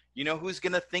to. You know who's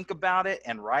going to think about it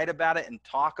and write about it and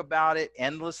talk about it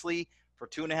endlessly for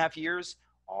 2.5 years?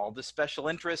 All the special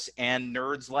interests and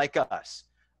nerds like us.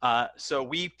 So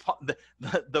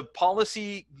the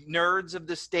policy nerds of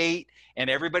the state and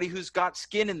everybody who's got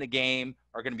skin in the game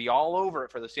are going to be all over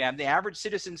it for this. And the average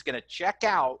citizen's going to check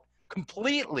out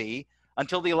completely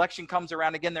until the election comes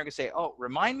around again. They're going to say, "Oh,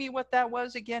 remind me what that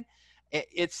was again."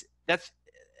 That's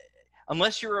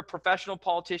unless you're a professional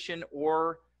politician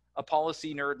or a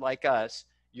policy nerd like us,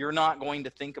 you're not going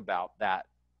to think about that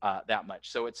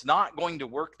much. So it's not going to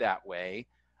work that way.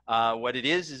 What it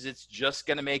is it's just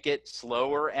going to make it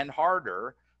slower and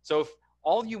harder. So if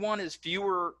all you want is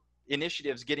fewer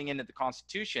initiatives getting into the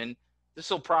Constitution, this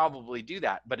will probably do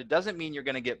that. But it doesn't mean you're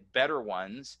going to get better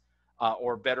ones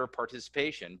or better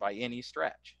participation by any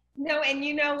stretch. No, and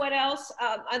you know what else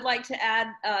I'd like to add,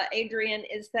 Adrian,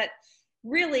 is that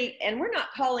really, and we're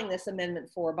not calling this Amendment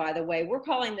 4, by the way, we're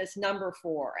calling this number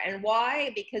 4. And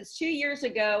why? Because 2 years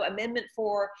ago, Amendment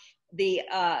 4, the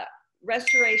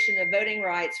restoration of voting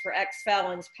rights for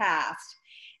ex-felons passed.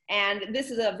 And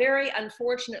this is a very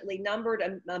unfortunately numbered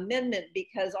amendment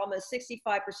because almost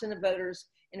 65% of voters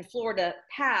in Florida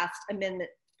passed Amendment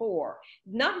 4.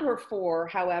 Number 4,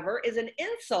 however, is an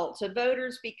insult to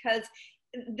voters because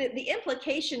the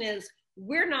implication is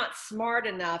we're not smart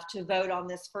enough to vote on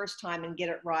this first time and get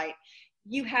it right.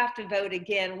 You have to vote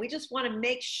again. We just want to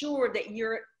make sure that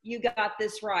you got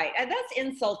this right. And that's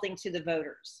insulting to the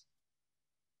voters.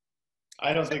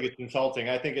 I don't think it's insulting.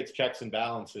 I think it's checks and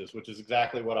balances, which is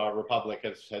exactly what our republic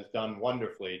has done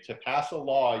wonderfully. To pass a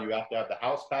law, you have to have the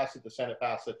House pass it, the Senate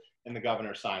pass it, and the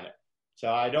governor sign it.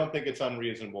 So I don't think it's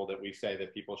unreasonable that we say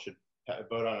that people should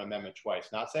vote on an amendment twice.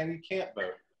 Not saying you can't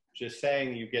vote, just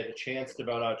saying you get a chance to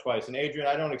vote on it twice. And Adrian,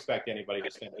 I don't expect anybody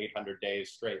to spend 800 days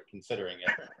straight considering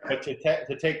it. But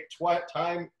to take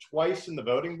time twice in the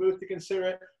voting booth to consider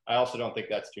it, I also don't think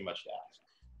that's too much to ask.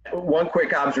 One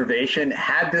quick observation,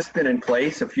 had this been in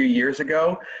place a few years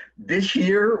ago, this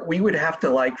year we would have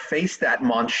to face that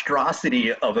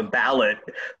monstrosity of a ballot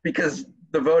because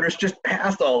the voters just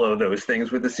passed all of those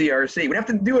things with the CRC. We'd have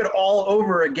to do it all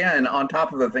over again on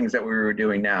top of the things that we were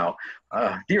doing now.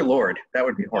 Dear Lord, that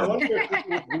would be horrible. I wonder if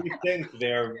people would rethink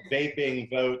their vaping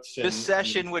votes. This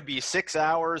session would be 6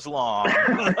 hours long.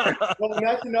 Well, and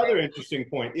that's another interesting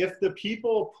point. If the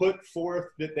people put forth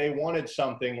that they wanted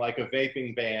something like a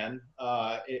vaping ban,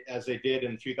 as they did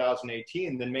in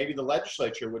 2018, then maybe the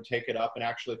legislature would take it up and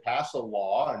actually pass a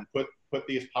law and put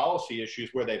these policy issues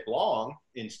where they belong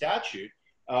in statute,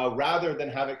 rather than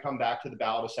have it come back to the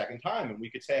ballot a second time. And we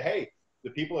could say, hey, the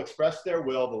people expressed their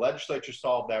will, the legislature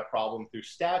solved that problem through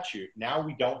statute. Now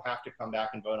we don't have to come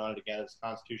back and vote on it again as a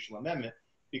constitutional amendment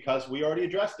because we already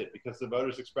addressed it, because the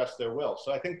voters expressed their will.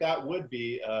 So I think that would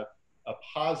be a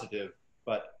positive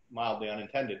but mildly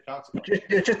unintended consequence.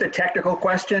 Just a technical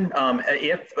question.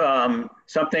 If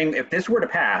this were to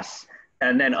pass,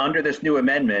 and then under this new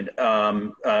amendment,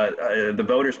 the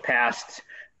voters passed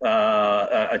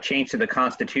a change to the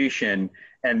Constitution,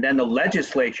 and then the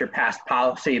legislature passed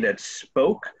policy that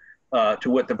spoke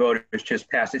to what the voters just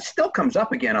passed, it still comes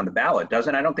up again on the ballot,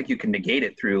 doesn't it? I don't think you can negate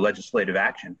it through legislative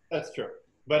action. That's true.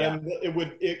 But yeah.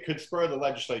 It could spur the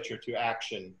legislature to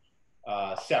action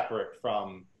separate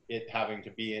from it having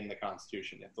to be in the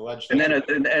Constitution. If the legislature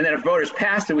and then if voters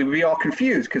passed it, we'd be all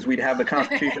confused because we'd have the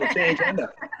constitutional change.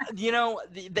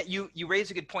 That you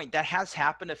raise a good point. That has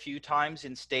happened a few times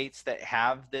in states that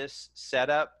have this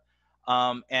setup.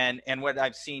 And what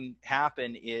I've seen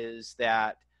happen is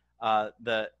that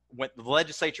when the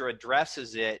legislature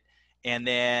addresses it, and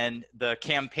then the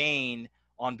campaign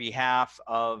on behalf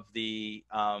of the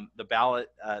ballot,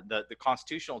 the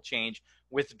constitutional change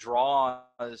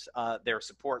withdraws their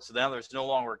support. So now there's no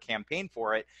longer a campaign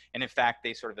for it. And in fact,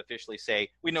 they sort of officially say,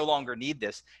 we no longer need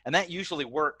this. And that usually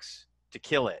works to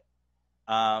kill it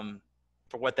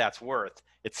for what that's worth.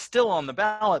 It's still on the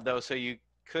ballot though. So you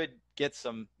could get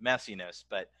some messiness,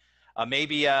 but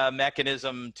maybe a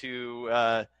mechanism to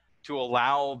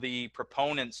allow the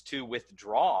proponents to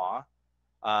withdraw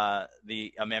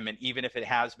the amendment, even if it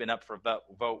has been up for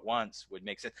vote once, would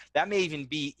make sense. That may even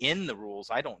be in the rules.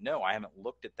 I don't know. I haven't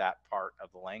looked at that part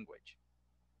of the language.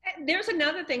 There's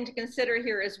another thing to consider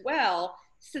here as well.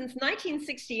 Since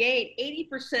 1968,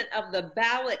 80% of the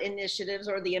ballot initiatives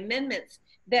or the amendments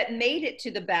that made it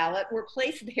to the ballot were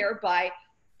placed there by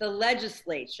the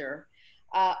legislature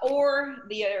or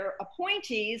the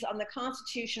appointees on the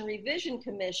Constitution Revision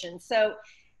Commission. So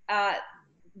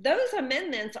those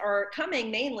amendments are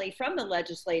coming mainly from the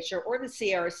legislature or the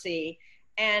CRC,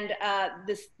 and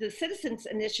the citizens'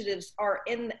 initiatives are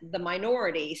in the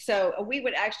minority. So we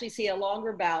would actually see a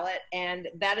longer ballot, and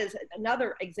that is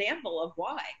another example of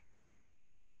why.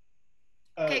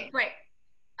 Okay, great.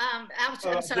 I'm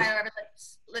sorry,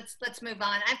 let's move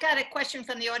on. I've got a question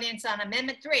from the audience on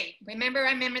Amendment 3. Remember,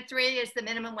 Amendment 3 is the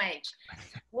minimum wage.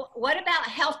 What about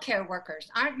healthcare workers?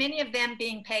 Aren't many of them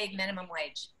being paid minimum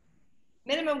wage?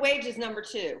 Minimum wage is number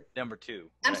 2. Number 2.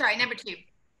 I'm sorry, number 2.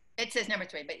 It says number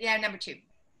 3, but yeah, number 2.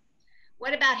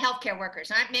 What about healthcare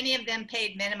workers? Aren't many of them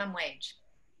paid minimum wage?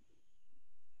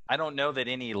 I don't know that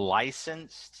any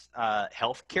licensed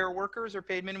healthcare workers are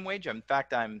paid minimum wage. In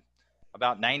fact, I'm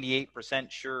about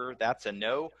 98% sure that's a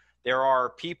no. There are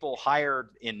people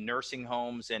hired in nursing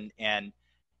homes and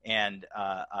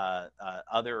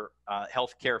other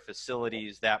healthcare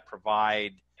facilities that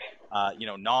provide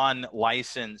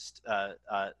non-licensed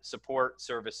support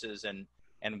services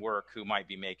and work who might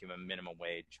be making a minimum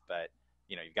wage, but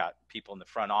you've got people in the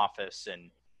front office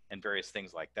and various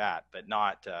things like that, but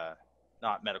not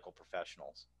medical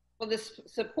professionals. Well, the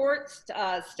support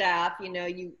staff,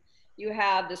 you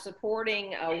have the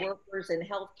supporting workers in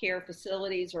healthcare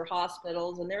facilities or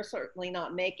hospitals, and they're certainly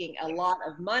not making a lot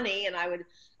of money. And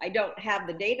I don't have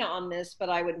the data on this, but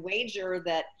I would wager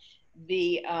that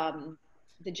the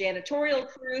janitorial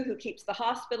crew who keeps the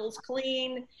hospitals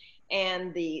clean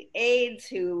and the aides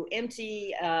who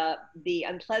empty the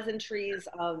unpleasantries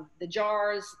of the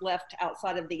jars left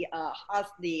outside of the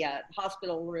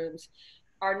hospital rooms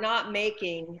are not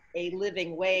making a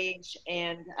living wage,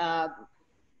 and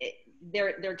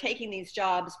they're taking these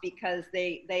jobs because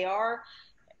they are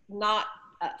not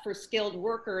for skilled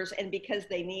workers and because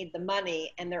they need the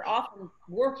money, and they're often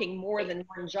working more than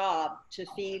one job to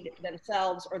feed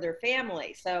themselves or their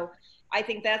family. So I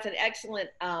think that's an excellent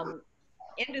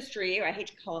industry. I hate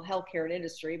to call it healthcare an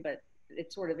industry, but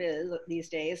it sort of is these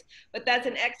days. But that's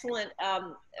an excellent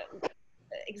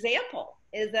example,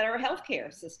 is that our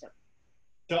healthcare system.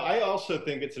 So I also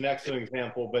think it's an excellent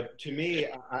example, but to me,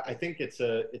 I think it's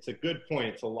a good point.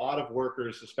 It's a lot of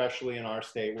workers, especially in our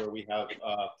state, where we have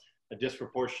a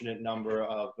disproportionate number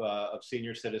of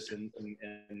senior citizens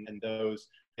and those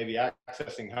maybe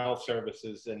accessing health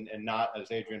services and not,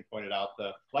 as Adrian pointed out,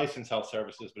 the licensed health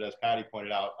services, but as Patty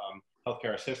pointed out,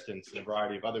 healthcare assistants and a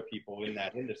variety of other people in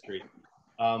that industry.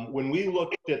 When we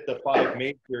looked at the 5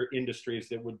 major industries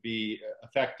that would be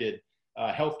affected,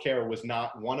 healthcare was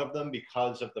not one of them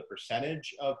because of the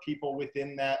percentage of people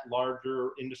within that larger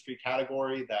industry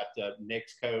category, that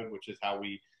NAICS code, which is how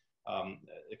we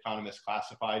economists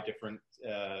classify different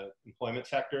employment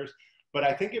sectors. But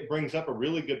I think it brings up a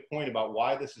really good point about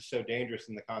why this is so dangerous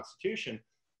in the Constitution,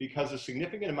 because a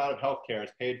significant amount of healthcare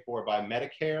is paid for by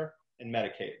Medicare and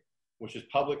Medicaid, which is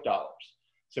public dollars.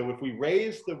 So if we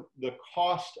raise the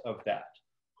cost of that,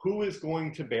 who is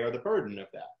going to bear the burden of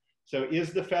that? So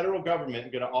is the federal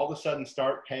government going to all of a sudden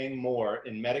start paying more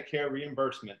in Medicare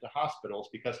reimbursement to hospitals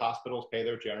because hospitals pay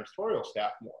their janitorial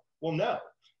staff more? Well, no,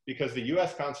 because the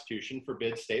US Constitution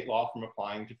forbids state law from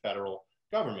applying to federal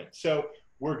government. So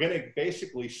we're going to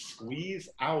basically squeeze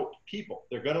out people.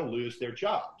 They're going to lose their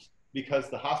jobs because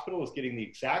the hospital is getting the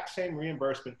exact same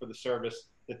reimbursement for the service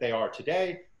that they are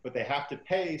today, but they have to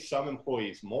pay some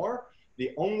employees more.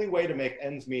 The only way to make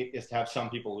ends meet is to have some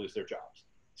people lose their jobs.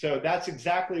 So that's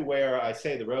exactly where I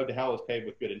say the road to hell is paved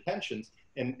with good intentions,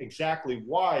 and exactly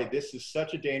why this is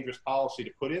such a dangerous policy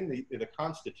to put in the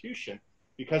Constitution,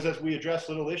 because as we address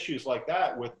little issues like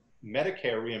that with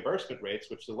Medicare reimbursement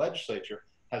rates, which the legislature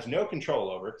has no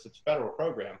control over, it's a federal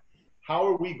program, how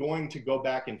are we going to go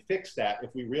back and fix that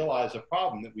if we realize a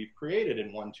problem that we've created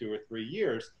in 1, 2, or 3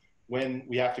 years when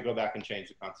we have to go back and change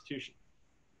the Constitution?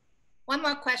 One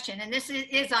more question, and this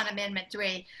is on Amendment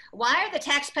 3. Why are the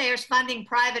taxpayers funding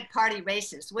private party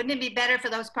races? Wouldn't it be better for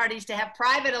those parties to have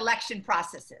private election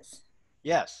processes?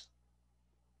 Yes.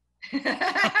 Okay,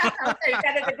 you've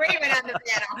got an agreement on the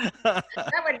panel.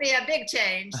 That would be a big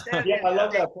change. Yeah, I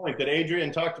love that point that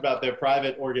Adrian talked about their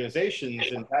private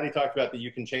organizations, and Patty talked about that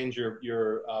you can change your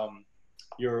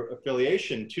your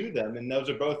affiliation to them, and those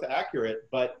are both accurate,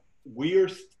 but we're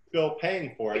still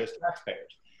paying for it as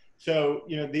taxpayers. So,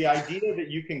 you know, the idea that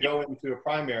you can go into a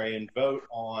primary and vote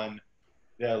on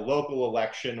the local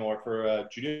election or for a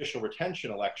judicial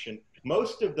retention election,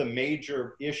 most of the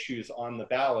major issues on the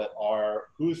ballot are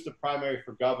who's the primary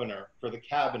for governor, for the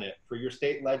cabinet, for your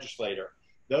state legislator.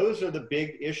 Those are the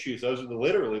big issues. Those are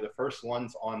literally the first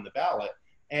ones on the ballot.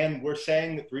 And we're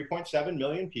saying that 3.7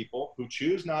 million people who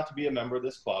choose not to be a member of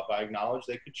this club, I acknowledge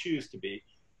they could choose to be,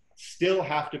 still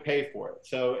have to pay for it.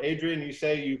 So Adrian, you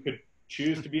say you could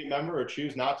choose to be a member or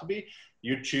choose not to be.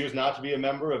 You choose not to be a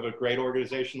member of a great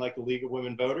organization like the League of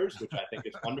Women Voters, which I think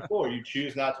is wonderful, or you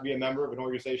choose not to be a member of an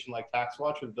organization like Tax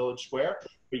Watch with Village Square,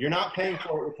 but you're not paying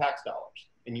for it with tax dollars.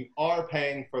 And you are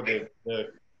paying for the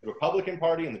Republican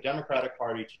Party and the Democratic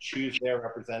Party to choose their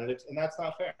representatives, and that's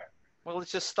not fair. Well,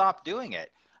 let's just stop doing it.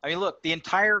 I mean, look, the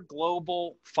entire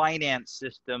global finance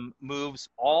system moves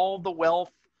all the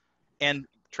wealth and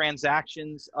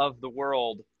transactions of the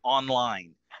world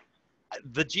online.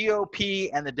 The GOP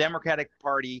and the Democratic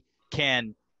Party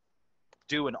can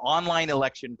do an online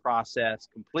election process,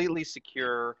 completely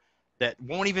secure, that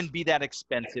won't even be that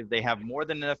expensive. They have more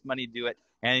than enough money to do it,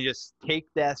 and just take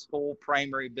this whole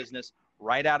primary business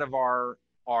right out of our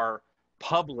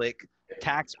public,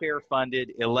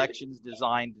 taxpayer-funded elections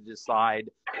designed to decide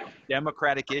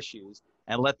democratic issues,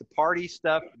 and let the party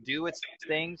stuff do its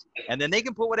things, and then they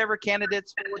can put whatever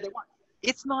candidates forward they want.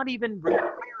 It's not even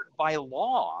required by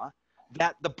law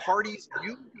that the parties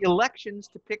use the elections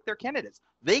to pick their candidates.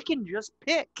 They can just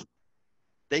pick.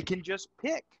 They can just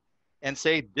pick and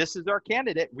say, this is our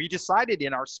candidate. We decided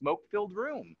in our smoke-filled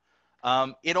room.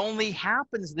 It only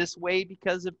happens this way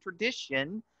because of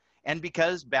tradition, and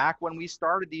because back when we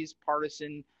started these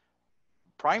partisan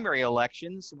primary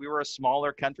elections, we were a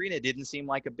smaller country and it didn't seem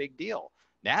like a big deal.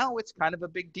 Now it's kind of a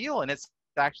big deal, and it's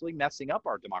actually messing up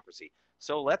our democracy.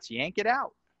 So let's yank it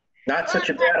out. Not such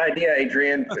a bad idea,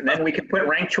 Adrian. And then we can put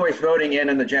ranked choice voting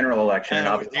in the general election.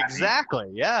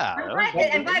 Exactly, yeah.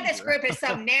 I'm glad this group is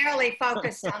so narrowly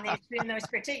focused on those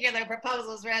particular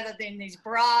proposals rather than these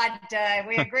broad.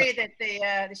 We agree that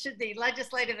there should be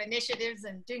legislative initiatives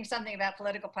and doing something about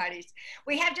political parties.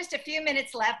 We have just a few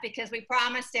minutes left because we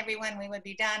promised everyone we would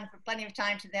be done for plenty of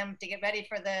time to them to get ready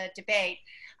for the debate.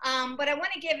 But I want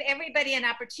to give everybody an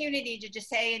opportunity to just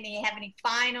say, and you have any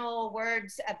final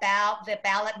words about the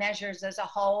ballot measures as a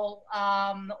whole,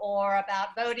 or about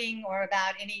voting, or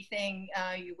about anything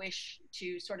you wish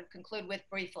to sort of conclude with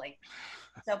briefly.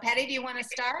 So Patty, do you want to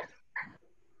start?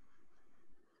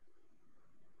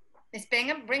 Ms.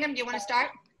 Brigham, do you want to start?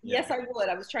 Yes, I would.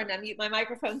 I was trying to unmute my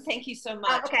microphone. Thank you so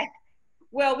much. Oh, okay.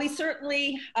 Well, we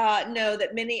certainly know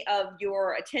that many of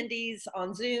your attendees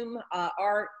on Zoom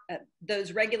are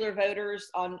those regular voters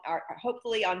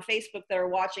hopefully on Facebook that are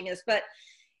watching us, but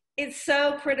it's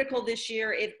so critical this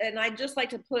year. And I'd just like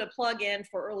to put a plug in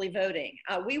for early voting.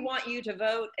 We want you to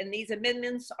vote, and these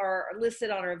amendments are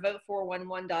listed on our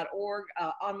vote411.org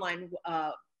online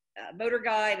voter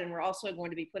guide, and we're also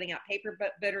going to be putting out paper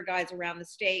voter guides around the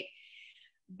state.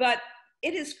 But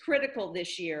it is critical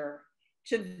this year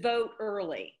to vote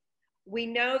early. We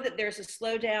know that there's a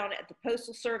slowdown at the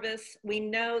Postal Service. We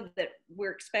know that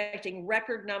we're expecting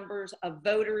record numbers of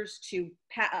voters to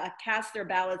cast their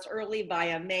ballots early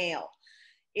via mail.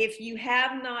 If you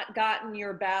have not gotten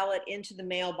your ballot into the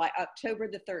mail by October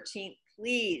the 13th,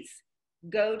 please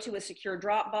go to a secure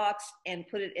drop box and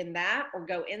put it in that, or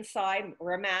go inside,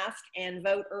 wear a mask, and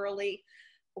vote early.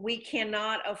 We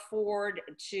cannot afford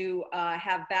to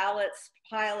have ballots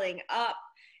piling up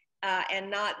and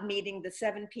not meeting the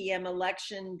 7 p.m.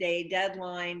 election day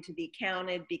deadline to be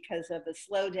counted because of the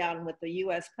slowdown with the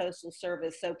U.S. Postal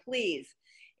Service. So please,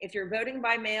 if you're voting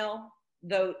by mail,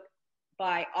 vote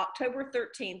by October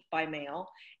 13th by mail.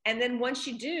 And then once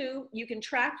you do, you can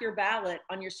track your ballot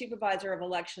on your Supervisor of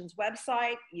Elections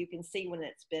website. You can see when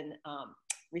it's been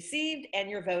received and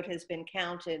your vote has been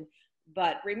counted.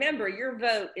 But remember, your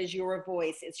vote is your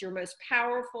voice. It's your most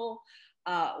powerful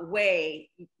way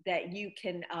that you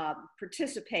can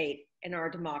participate in our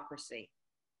democracy.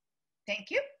 Thank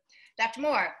you. Dr.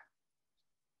 Moore,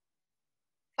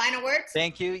 final words?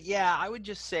 Thank you. Yeah, I would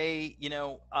just say, you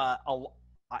know,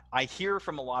 I hear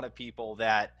from a lot of people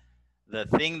that the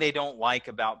thing they don't like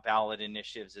about ballot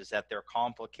initiatives is that they're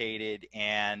complicated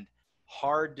and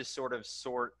hard to sort of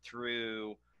sort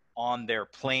through on their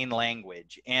plain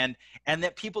language, and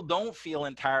that people don't feel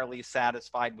entirely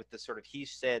satisfied with the sort of he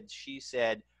said, she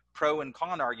said, pro and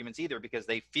con arguments either, because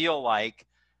they feel like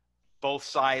both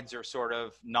sides are sort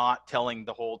of not telling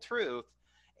the whole truth,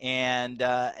 and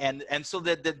so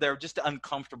that they're just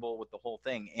uncomfortable with the whole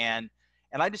thing. And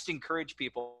And I just encourage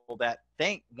people that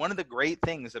one of the great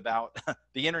things about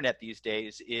the internet these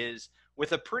days is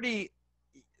with a pretty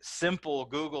simple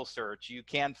Google search, you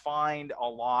can find a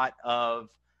lot of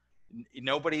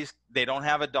they don't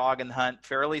have a dog in the hunt,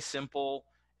 fairly simple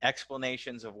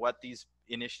explanations of what these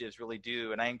initiatives really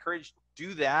do. And I encourage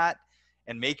do that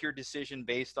and make your decision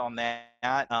based on that.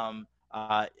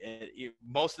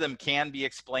 Most of them can be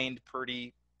explained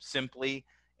pretty simply,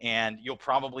 and you'll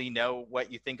probably know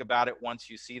what you think about it once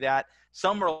you see that.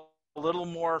 Some are a little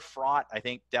more fraught. I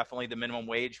think definitely the minimum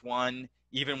wage one,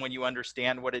 even when you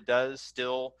understand what it does,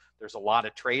 still there's a lot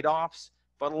of trade-offs,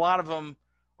 but a lot of them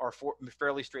are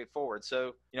fairly straightforward.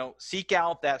 So, seek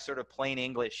out that sort of plain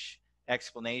English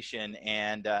explanation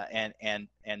and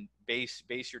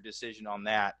base your decision on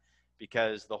that,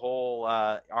 because the whole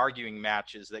arguing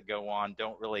matches that go on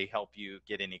don't really help you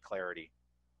get any clarity.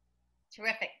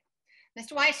 Terrific.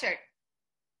 Mr. Weissert.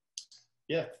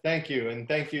 Yes, thank you. And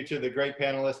thank you to the great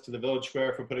panelists, to the Village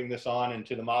Square for putting this on, and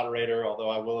to the moderator, although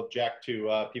I will object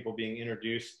to people being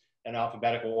introduced in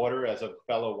alphabetical order. As a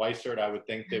fellow Weissert, I would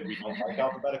think that we don't like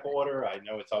alphabetical order. I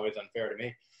know it's always unfair to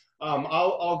me.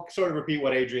 I'll sort of repeat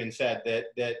what Adrian said,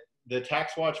 that the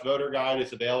Tax Watch voter guide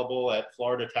is available at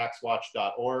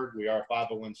floridataxwatch.org. We are a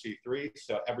 501c3,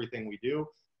 so everything we do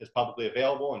is publicly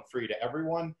available and free to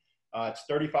everyone. It's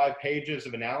 35 pages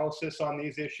of analysis on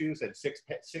these issues and six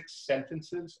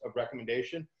sentences of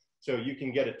recommendation. So you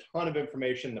can get a ton of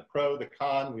information, the pro, the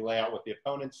con. We lay out what the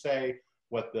opponents say,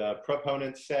 what the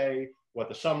proponents say, what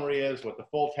the summary is, what the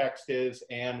full text is,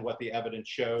 and what the evidence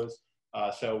shows.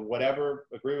 So whatever,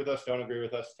 agree with us, don't agree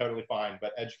with us, totally fine,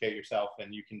 but educate yourself,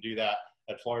 and you can do that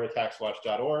at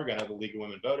floridataxwatch.org. I know the League of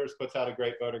Women Voters puts out a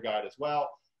great voter guide as well.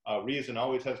 Reason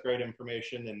always has great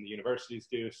information, and the universities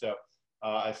do. So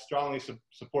I strongly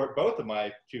support both of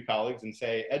my two colleagues and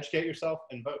say, educate yourself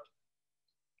and vote.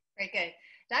 Very good.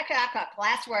 Dr. Alcock,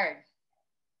 last word.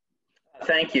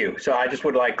 Thank you. So I just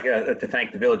would like to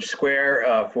thank the Village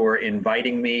Square for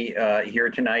inviting me here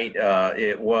tonight.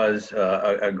 It was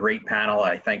a great panel.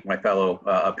 I thank my fellow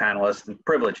panelists. It's a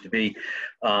privilege to be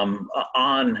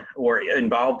on or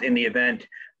involved in the event.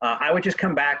 I would just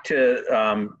come back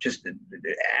to just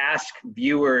ask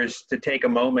viewers to take a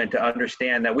moment to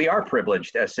understand that we are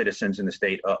privileged as citizens in the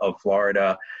state of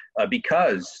Florida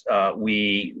because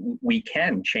we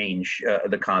can change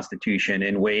the Constitution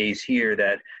in ways here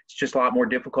that it's just a lot more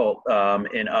difficult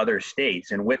in other states.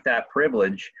 And with that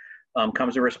privilege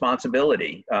comes a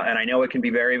responsibility. And I know it can be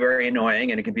very, very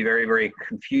annoying, and it can be very, very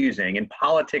confusing. And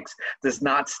politics does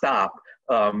not stop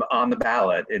on the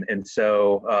ballot. And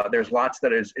so there's lots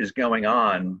that is going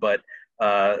on, but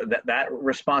that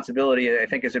responsibility, I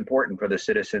think, is important for the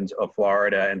citizens of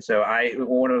Florida. And so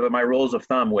one of my rules of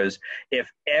thumb was,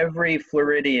 if every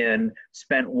Floridian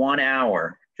spent 1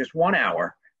 hour, just 1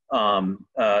 hour,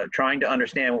 trying to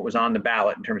understand what was on the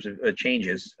ballot in terms of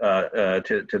changes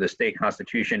to the state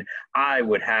constitution, I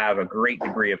would have a great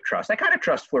degree of trust. I kind of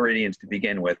trust Floridians to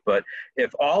begin with, but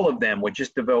if all of them would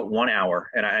just devote 1 hour,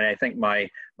 and I think my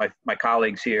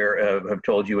colleagues here have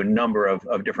told you a number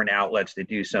of different outlets that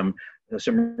do some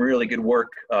really good work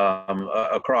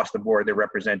across the board. They're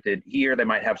represented here. They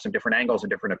might have some different angles and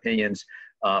different opinions,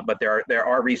 but there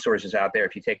are resources out there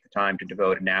if you take the time to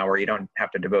devote an hour. You don't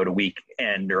have to devote a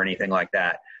weekend or anything like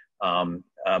that.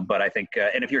 But I think,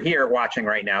 and if you're here watching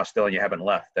right now still and you haven't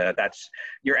left, that's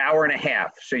your hour and a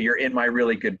half. So you're in my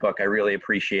really good book. I really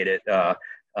appreciate it.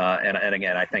 And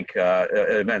again, I think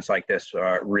events like this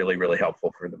are really, really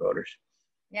helpful for the voters.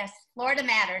 Yes, Florida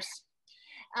matters.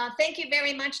 Thank you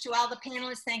very much to all the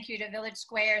panelists. Thank you to Village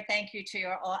Square. Thank you to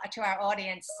our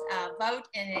audience. Vote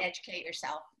and educate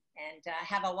yourself. And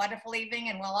have a wonderful evening.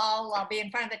 And we'll all be in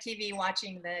front of the TV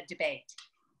watching the debate.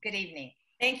 Good evening.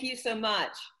 Thank you so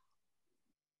much.